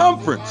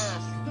circumference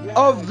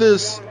of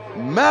this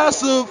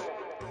massive,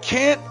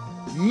 can't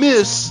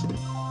miss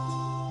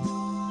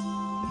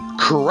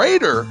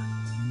crater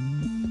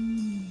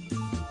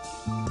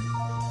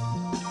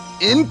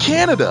in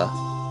Canada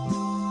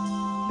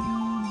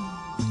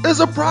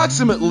is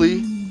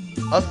approximately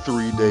a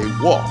 3-day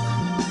walk.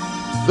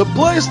 The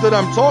place that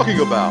I'm talking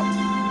about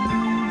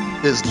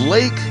is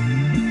Lake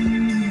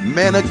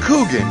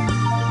Manicouagan,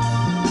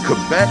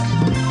 Quebec,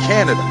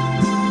 Canada.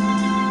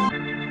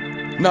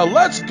 Now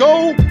let's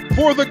go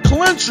for the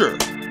clincher.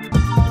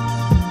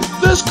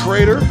 This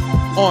crater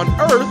on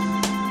Earth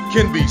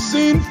can be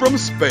seen from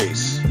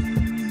space.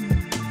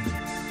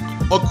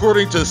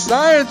 According to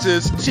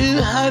scientists,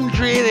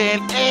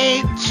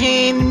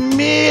 218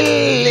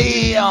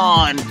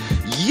 million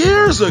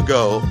years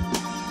ago,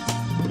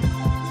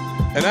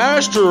 an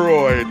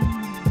asteroid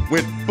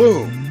went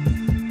boom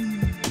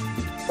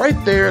right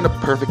there in a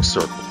perfect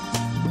circle.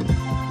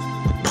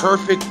 A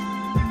perfect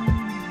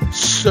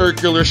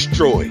circular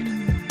asteroid.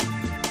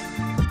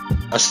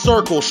 a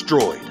circle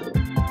stroid.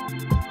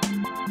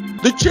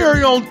 The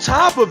cherry on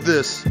top of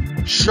this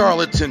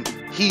charlatan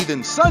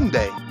heathen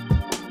sundae,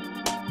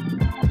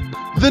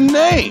 the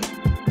name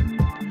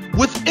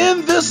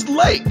within this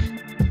lake,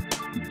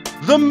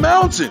 the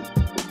mountain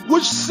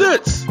which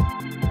sits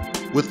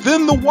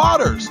within the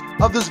waters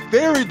of this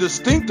very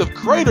distinctive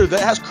crater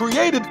that has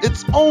created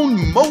its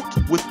own moat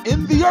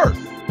within the earth.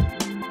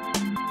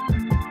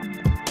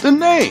 The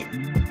name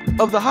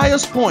of the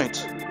highest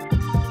point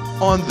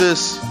on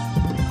this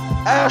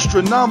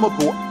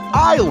astronomical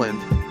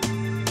island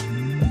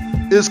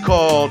is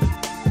called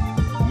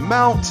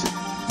Mount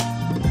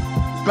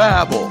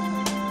Babel.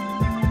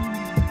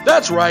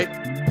 That's right,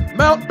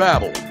 Mount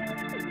Babel.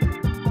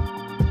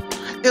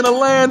 In a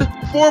land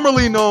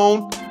formerly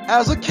known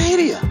as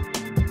Acadia,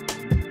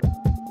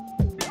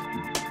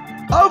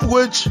 of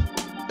which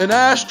an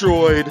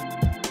asteroid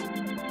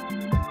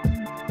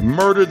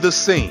murdered the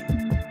scene.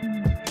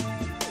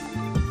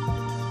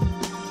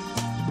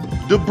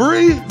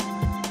 Debris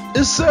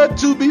is said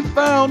to be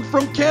found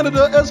from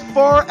Canada as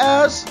far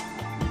as,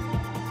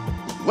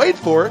 wait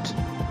for it,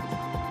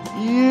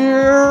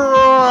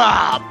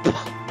 Europe.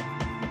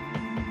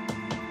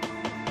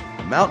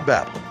 Mount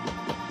Babel.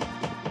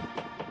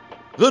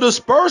 The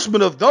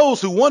disbursement of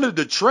those who wanted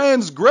to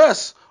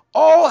transgress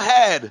all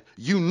had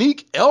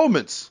unique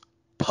elements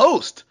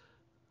post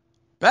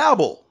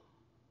Babel.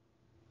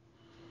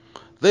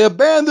 They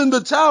abandoned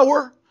the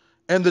tower,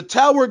 and the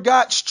tower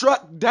got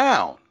struck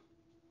down.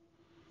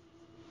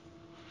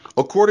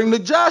 According to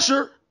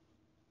Jasher,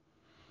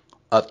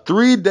 a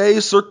 3-day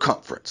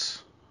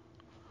circumference.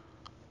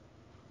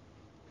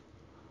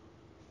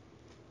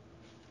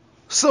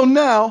 So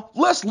now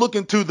let's look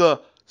into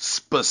the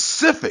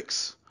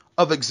specifics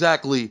of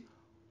exactly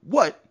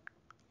what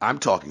I'm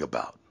talking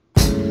about.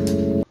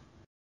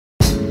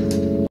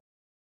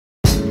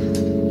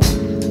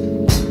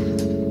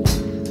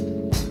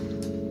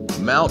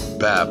 Mount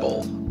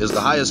Babel is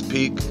the highest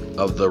peak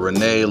of the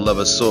Rene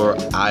Levasseur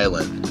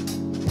Island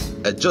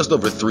at just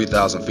over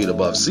 3,000 feet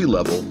above sea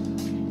level,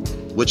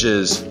 which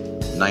is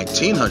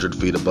 1,900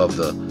 feet above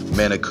the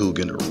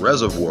Manicouagan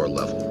Reservoir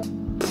level.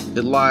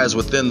 It lies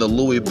within the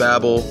Louis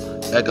Babel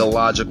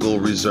Ecological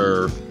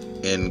Reserve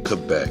in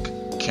Quebec,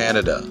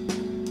 Canada.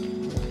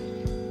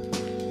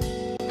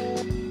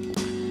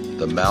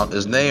 The mount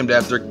is named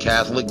after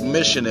Catholic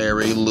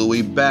missionary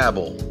Louis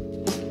Babel,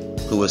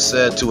 who is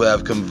said to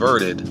have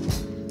converted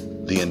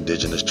the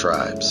indigenous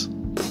tribes.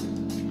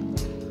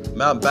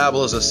 Mount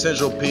Babel is a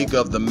central peak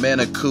of the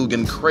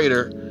Manicouagan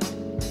crater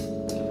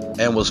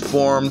and was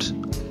formed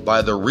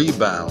by the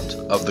rebound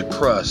of the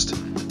crust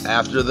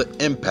after the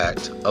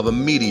impact of a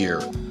meteor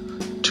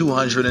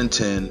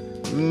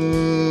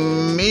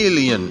 210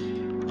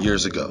 million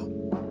years ago.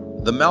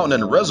 The mountain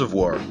and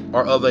reservoir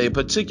are of a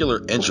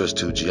particular interest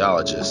to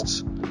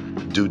geologists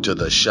due to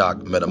the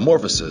shock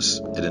metamorphosis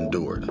it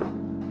endured.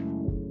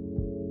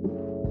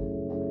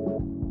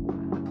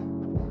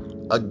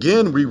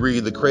 Again, we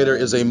read the crater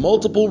is a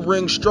multiple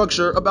ring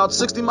structure about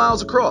 60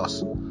 miles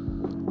across,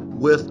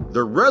 with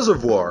the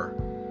reservoir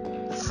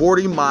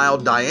 40-mile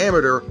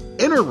diameter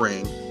inner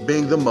ring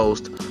being the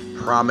most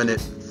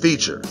prominent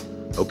feature.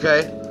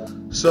 Okay?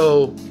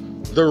 So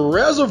the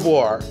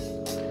reservoir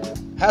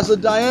has a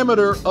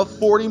diameter of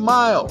 40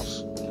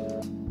 miles.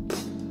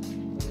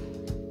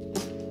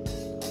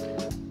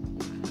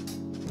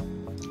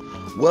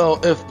 Well,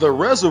 if the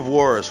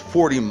reservoir is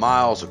 40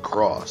 miles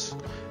across,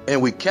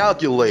 and we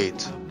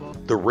calculate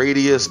the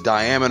radius,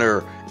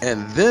 diameter,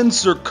 and then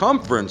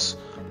circumference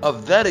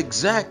of that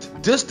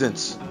exact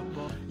distance,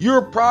 you're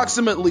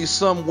approximately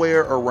somewhere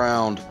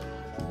around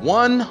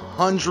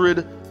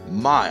 100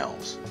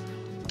 miles,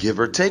 give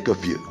or take a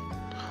few.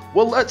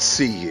 Well, let's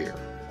see here.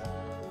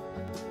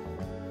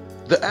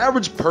 The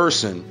average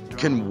person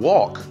can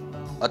walk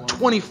a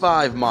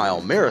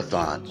 25-mile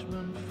marathon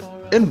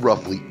in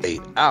roughly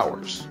 8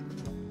 hours,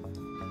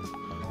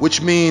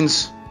 which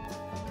means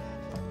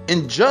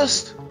in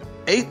just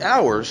 8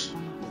 hours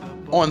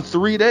on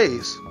 3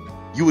 days,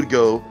 you would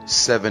go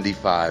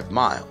 75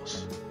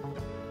 miles.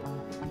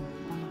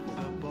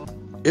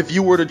 If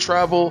you were to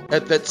travel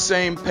at that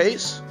same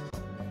pace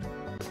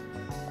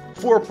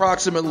for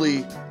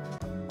approximately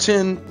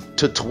 10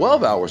 to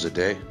 12 hours a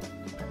day,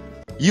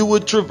 you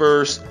would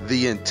traverse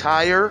the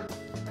entire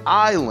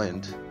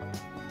island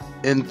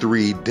in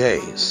 3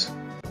 days.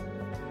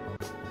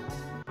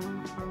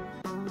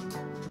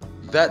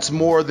 That's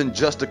more than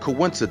just a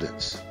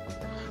coincidence.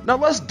 Now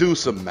let's do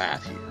some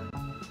math here.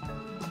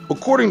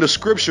 According to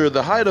scripture,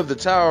 the height of the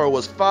tower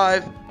was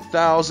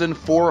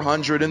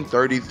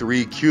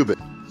 5,433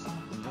 cubits.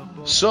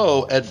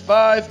 So at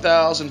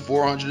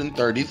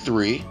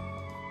 5,433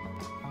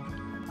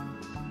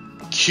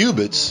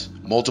 cubits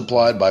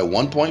multiplied by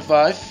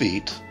 1.5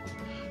 feet,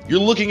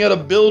 you're looking at a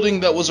building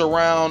that was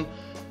around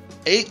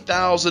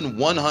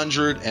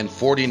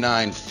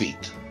 8,149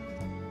 feet.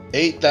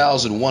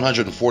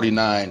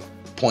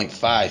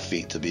 8,149.5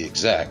 feet to be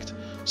exact.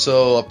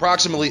 So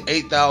approximately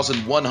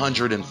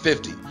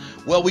 8,150,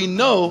 Well, we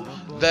know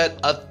that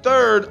a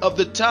third of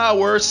the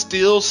tower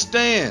still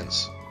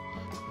stands.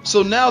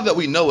 So now that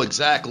we know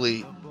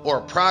exactly or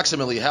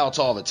approximately how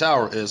tall the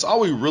tower is, all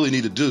we really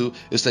need to do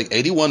is take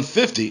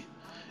 8150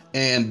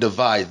 and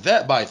divide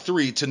that by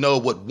 3 to know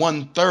what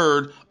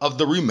 1/3 of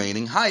the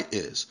remaining height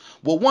is.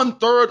 Well,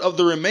 1/3 of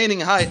the remaining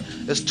height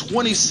is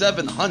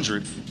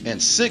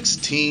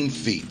 2,716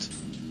 feet.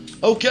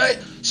 Okay,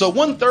 so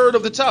 1/3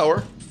 of the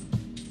tower,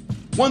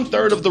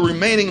 1/3 of the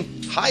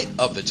remaining height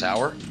of the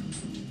tower,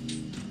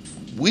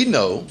 we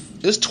know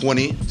is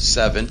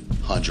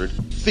 2,700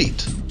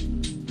 feet.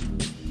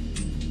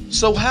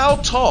 So how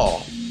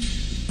tall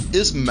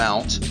is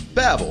Mount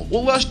Babel?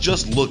 Well, let's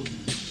just look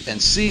and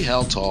see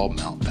how tall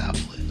Mount Babel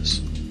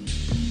is.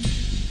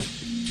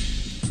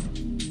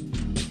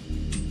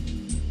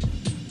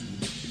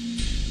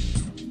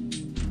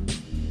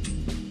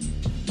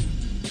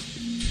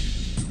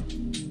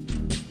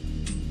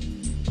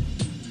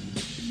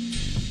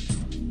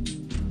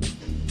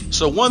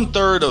 So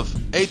 1/3 of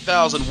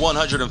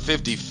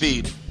 8,150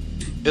 feet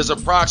is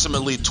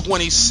approximately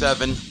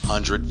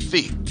 2,700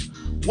 feet.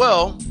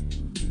 Well,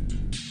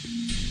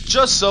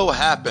 just so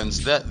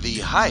happens that the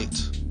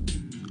height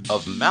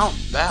of Mount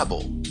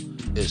Babel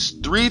is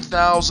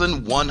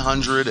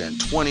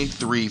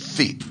 3,123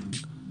 feet.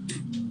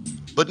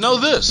 But know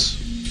this,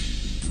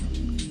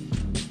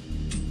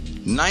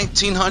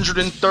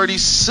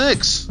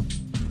 1,936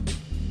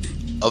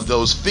 of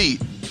those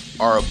feet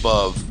are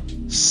above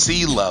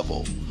sea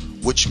level,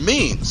 which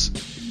means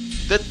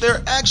that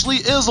there actually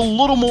is a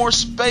little more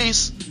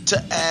space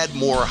to add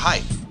more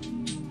height.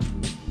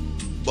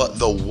 But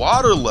the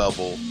water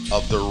level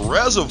of the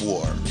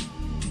reservoir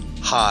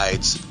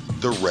hides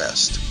the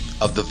rest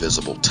of the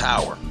visible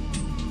tower.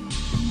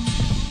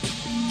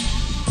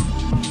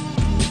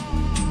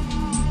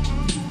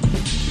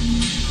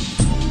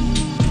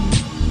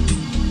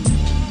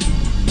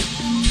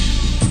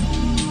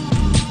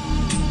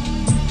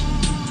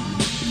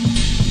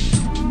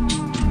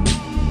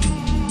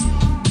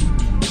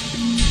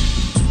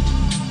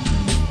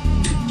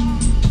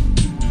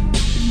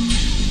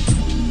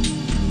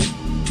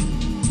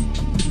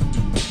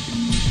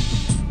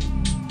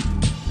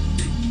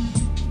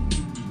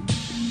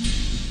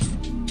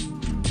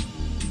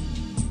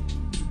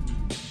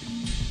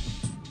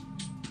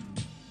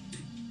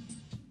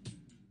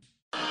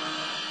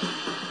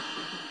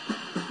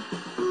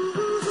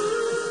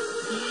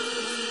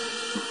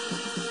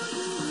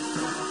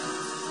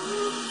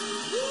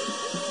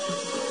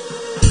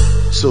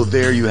 So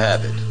there you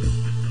have it.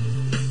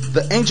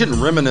 The ancient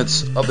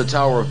remnants of the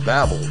Tower of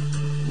Babel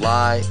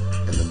lie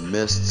in the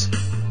midst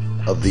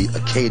of the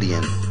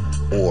Akkadian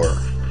or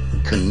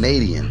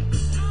Canadian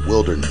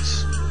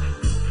wilderness.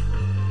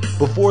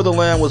 Before the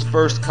land was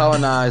first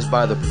colonized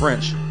by the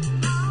French,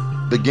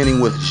 beginning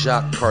with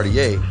Jacques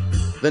Cartier,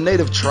 the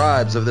native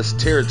tribes of this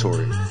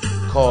territory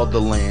called the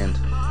land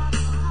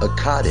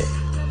Akkad,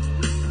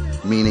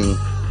 meaning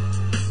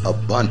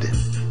abundant.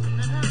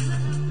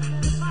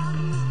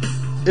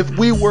 If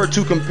we were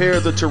to compare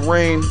the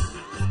terrain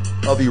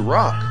of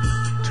Iraq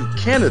to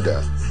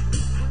Canada,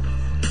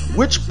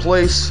 which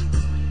place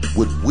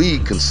would we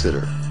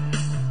consider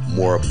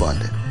more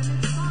abundant?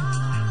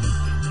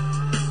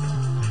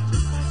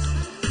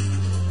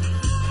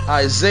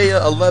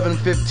 Isaiah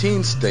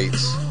 11:15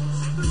 states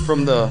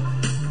from the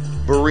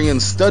Berean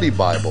Study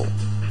Bible,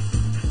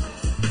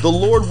 "The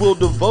Lord will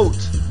devote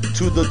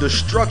to the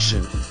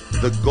destruction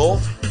the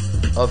gulf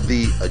of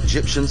the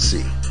Egyptian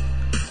sea.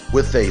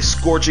 With a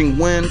scorching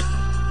wind,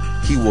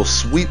 he will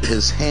sweep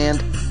his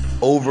hand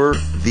over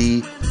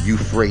the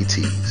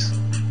Euphrates.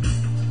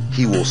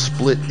 He will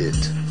split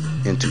it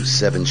into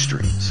 7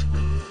 streams.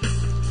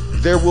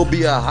 There will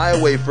be a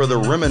highway for the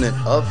remnant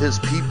of his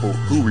people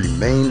who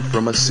remain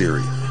from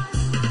Assyria,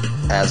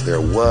 as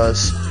there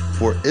was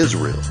for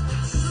Israel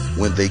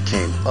when they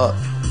came up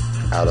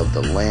out of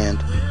the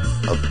land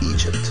of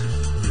Egypt."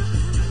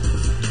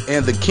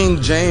 And the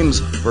King James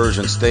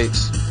Version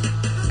states,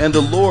 "And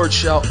the Lord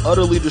shall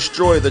utterly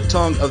destroy the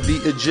tongue of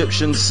the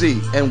Egyptian sea,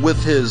 and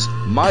with his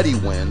mighty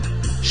wind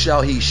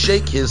shall he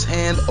shake his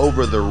hand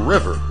over the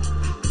river,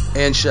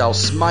 and shall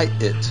smite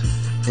it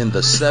in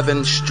the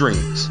 7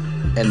 streams,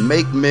 and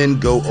make men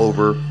go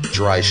over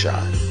dry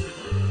shod."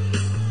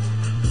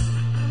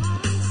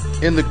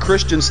 In the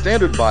Christian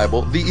Standard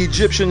Bible, the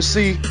Egyptian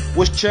Sea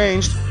was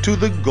changed to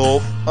the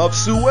Gulf of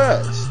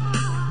Suez.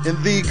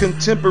 In the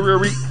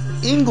contemporary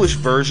English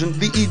version,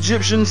 the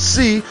Egyptian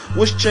Sea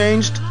was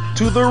changed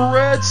to the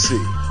Red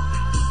Sea.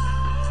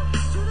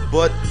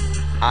 But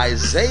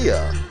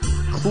Isaiah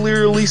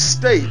clearly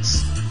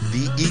states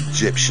the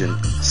Egyptian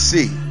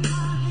Sea.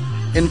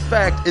 In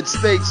fact, it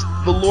states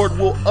the Lord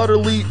will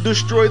utterly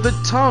destroy the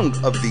tongue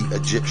of the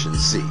Egyptian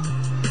Sea.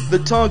 The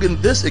tongue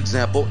in this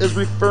example is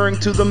referring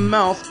to the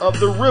mouth of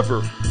the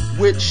river,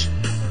 which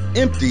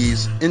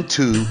empties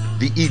into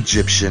the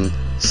Egyptian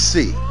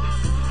Sea.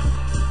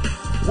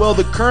 Well,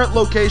 the current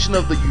location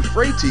of the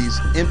Euphrates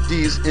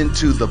empties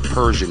into the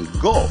Persian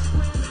Gulf,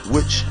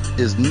 which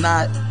is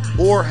not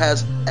or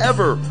has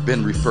ever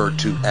been referred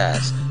to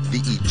as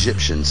the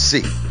Egyptian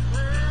Sea.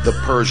 The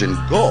Persian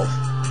Gulf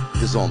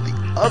is on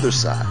the other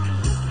side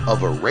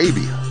of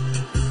Arabia.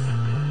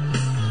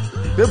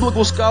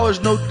 Biblical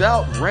scholars no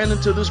doubt ran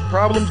into this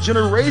problem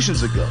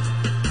generations ago.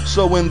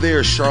 So in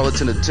their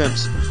charlatan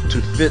attempts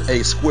to fit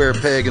a square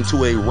peg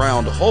into a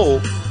round hole,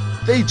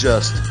 they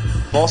just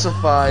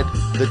falsified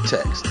the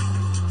text.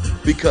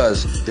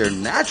 Because their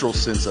natural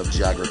sense of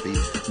geography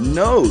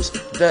knows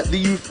that the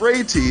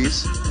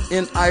Euphrates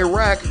in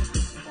Iraq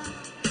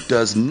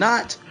does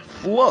not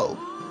flow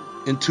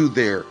into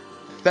their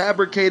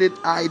fabricated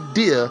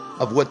idea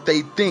of what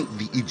they think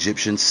the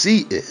Egyptian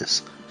Sea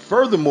is.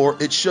 Furthermore,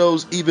 it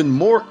shows even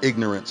more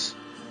ignorance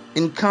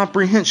in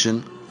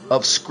comprehension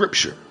of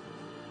Scripture,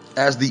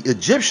 as the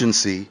Egyptian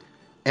Sea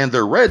and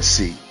the Red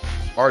Sea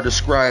are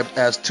described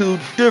as two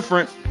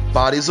different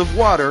bodies of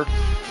water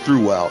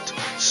throughout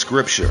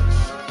Scripture.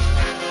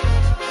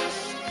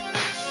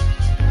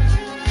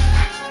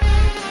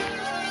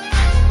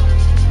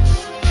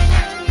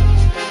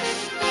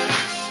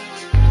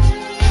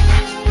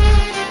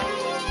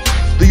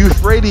 The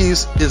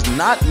Euphrates is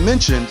not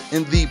mentioned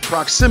in the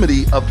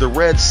proximity of the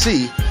Red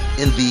Sea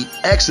in the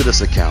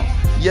Exodus account,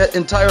 yet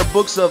entire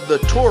books of the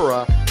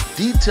Torah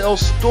detail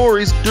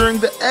stories during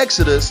the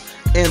Exodus,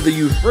 and the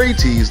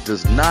Euphrates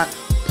does not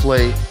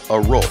play a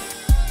role.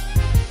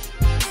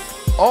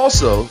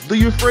 Also, the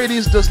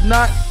Euphrates does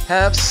not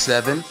have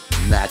 7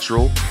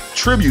 natural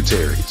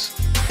tributaries.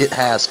 It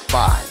has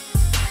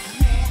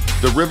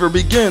 5. The river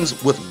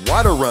begins with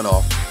water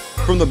runoff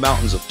from the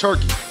mountains of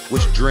Turkey,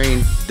 which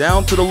drain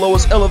down to the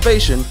lowest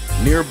elevation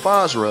near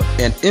Basra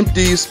and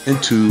empties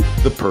into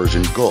the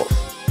Persian Gulf.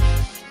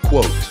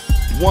 Quote,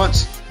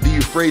 once the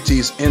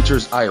Euphrates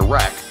enters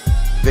Iraq,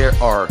 there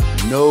are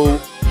no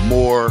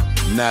more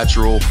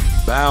natural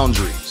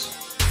boundaries,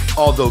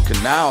 although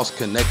canals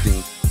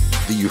connecting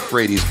the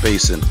Euphrates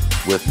Basin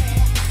with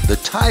the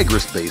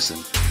Tigris Basin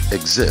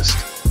exist.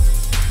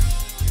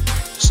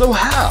 So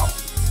how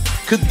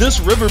could this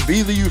river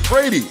be the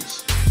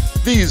Euphrates?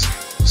 These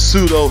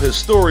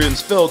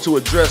pseudo-historians fail to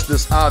address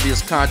this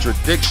obvious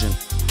contradiction,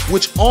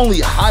 which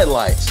only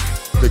highlights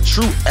the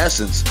true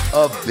essence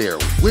of their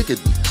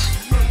wickedness.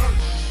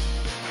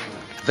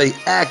 They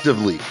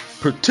actively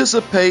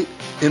participate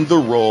in the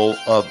role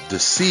of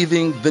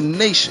deceiving the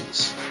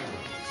nations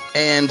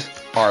and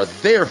are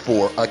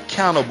therefore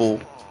accountable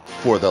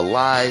for the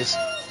lies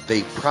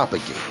they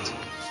propagate.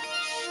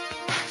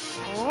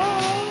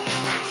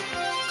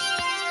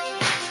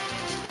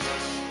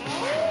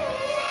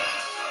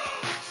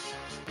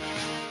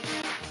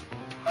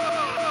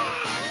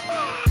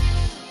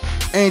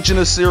 Ancient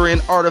Assyrian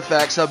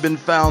artifacts have been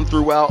found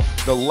throughout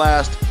the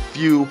last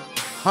few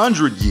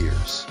hundred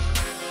years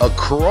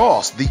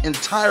across the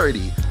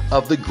entirety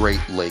of the Great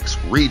Lakes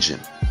region.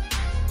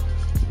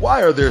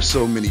 Why are there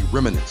so many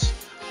remnants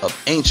of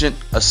ancient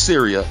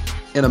Assyria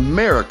in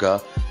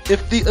America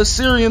if the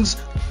Assyrians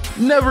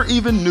never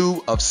even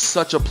knew of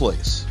such a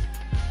place?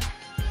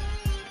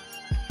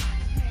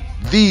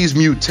 These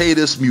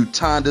mutatis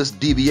mutandis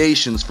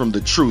deviations from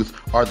the truth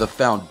are the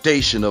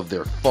foundation of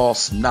their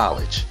false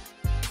knowledge.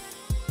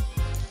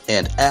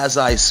 And as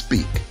I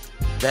speak,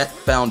 that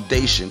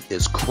foundation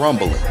is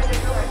crumbling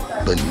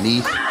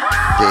beneath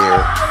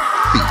their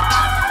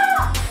feet.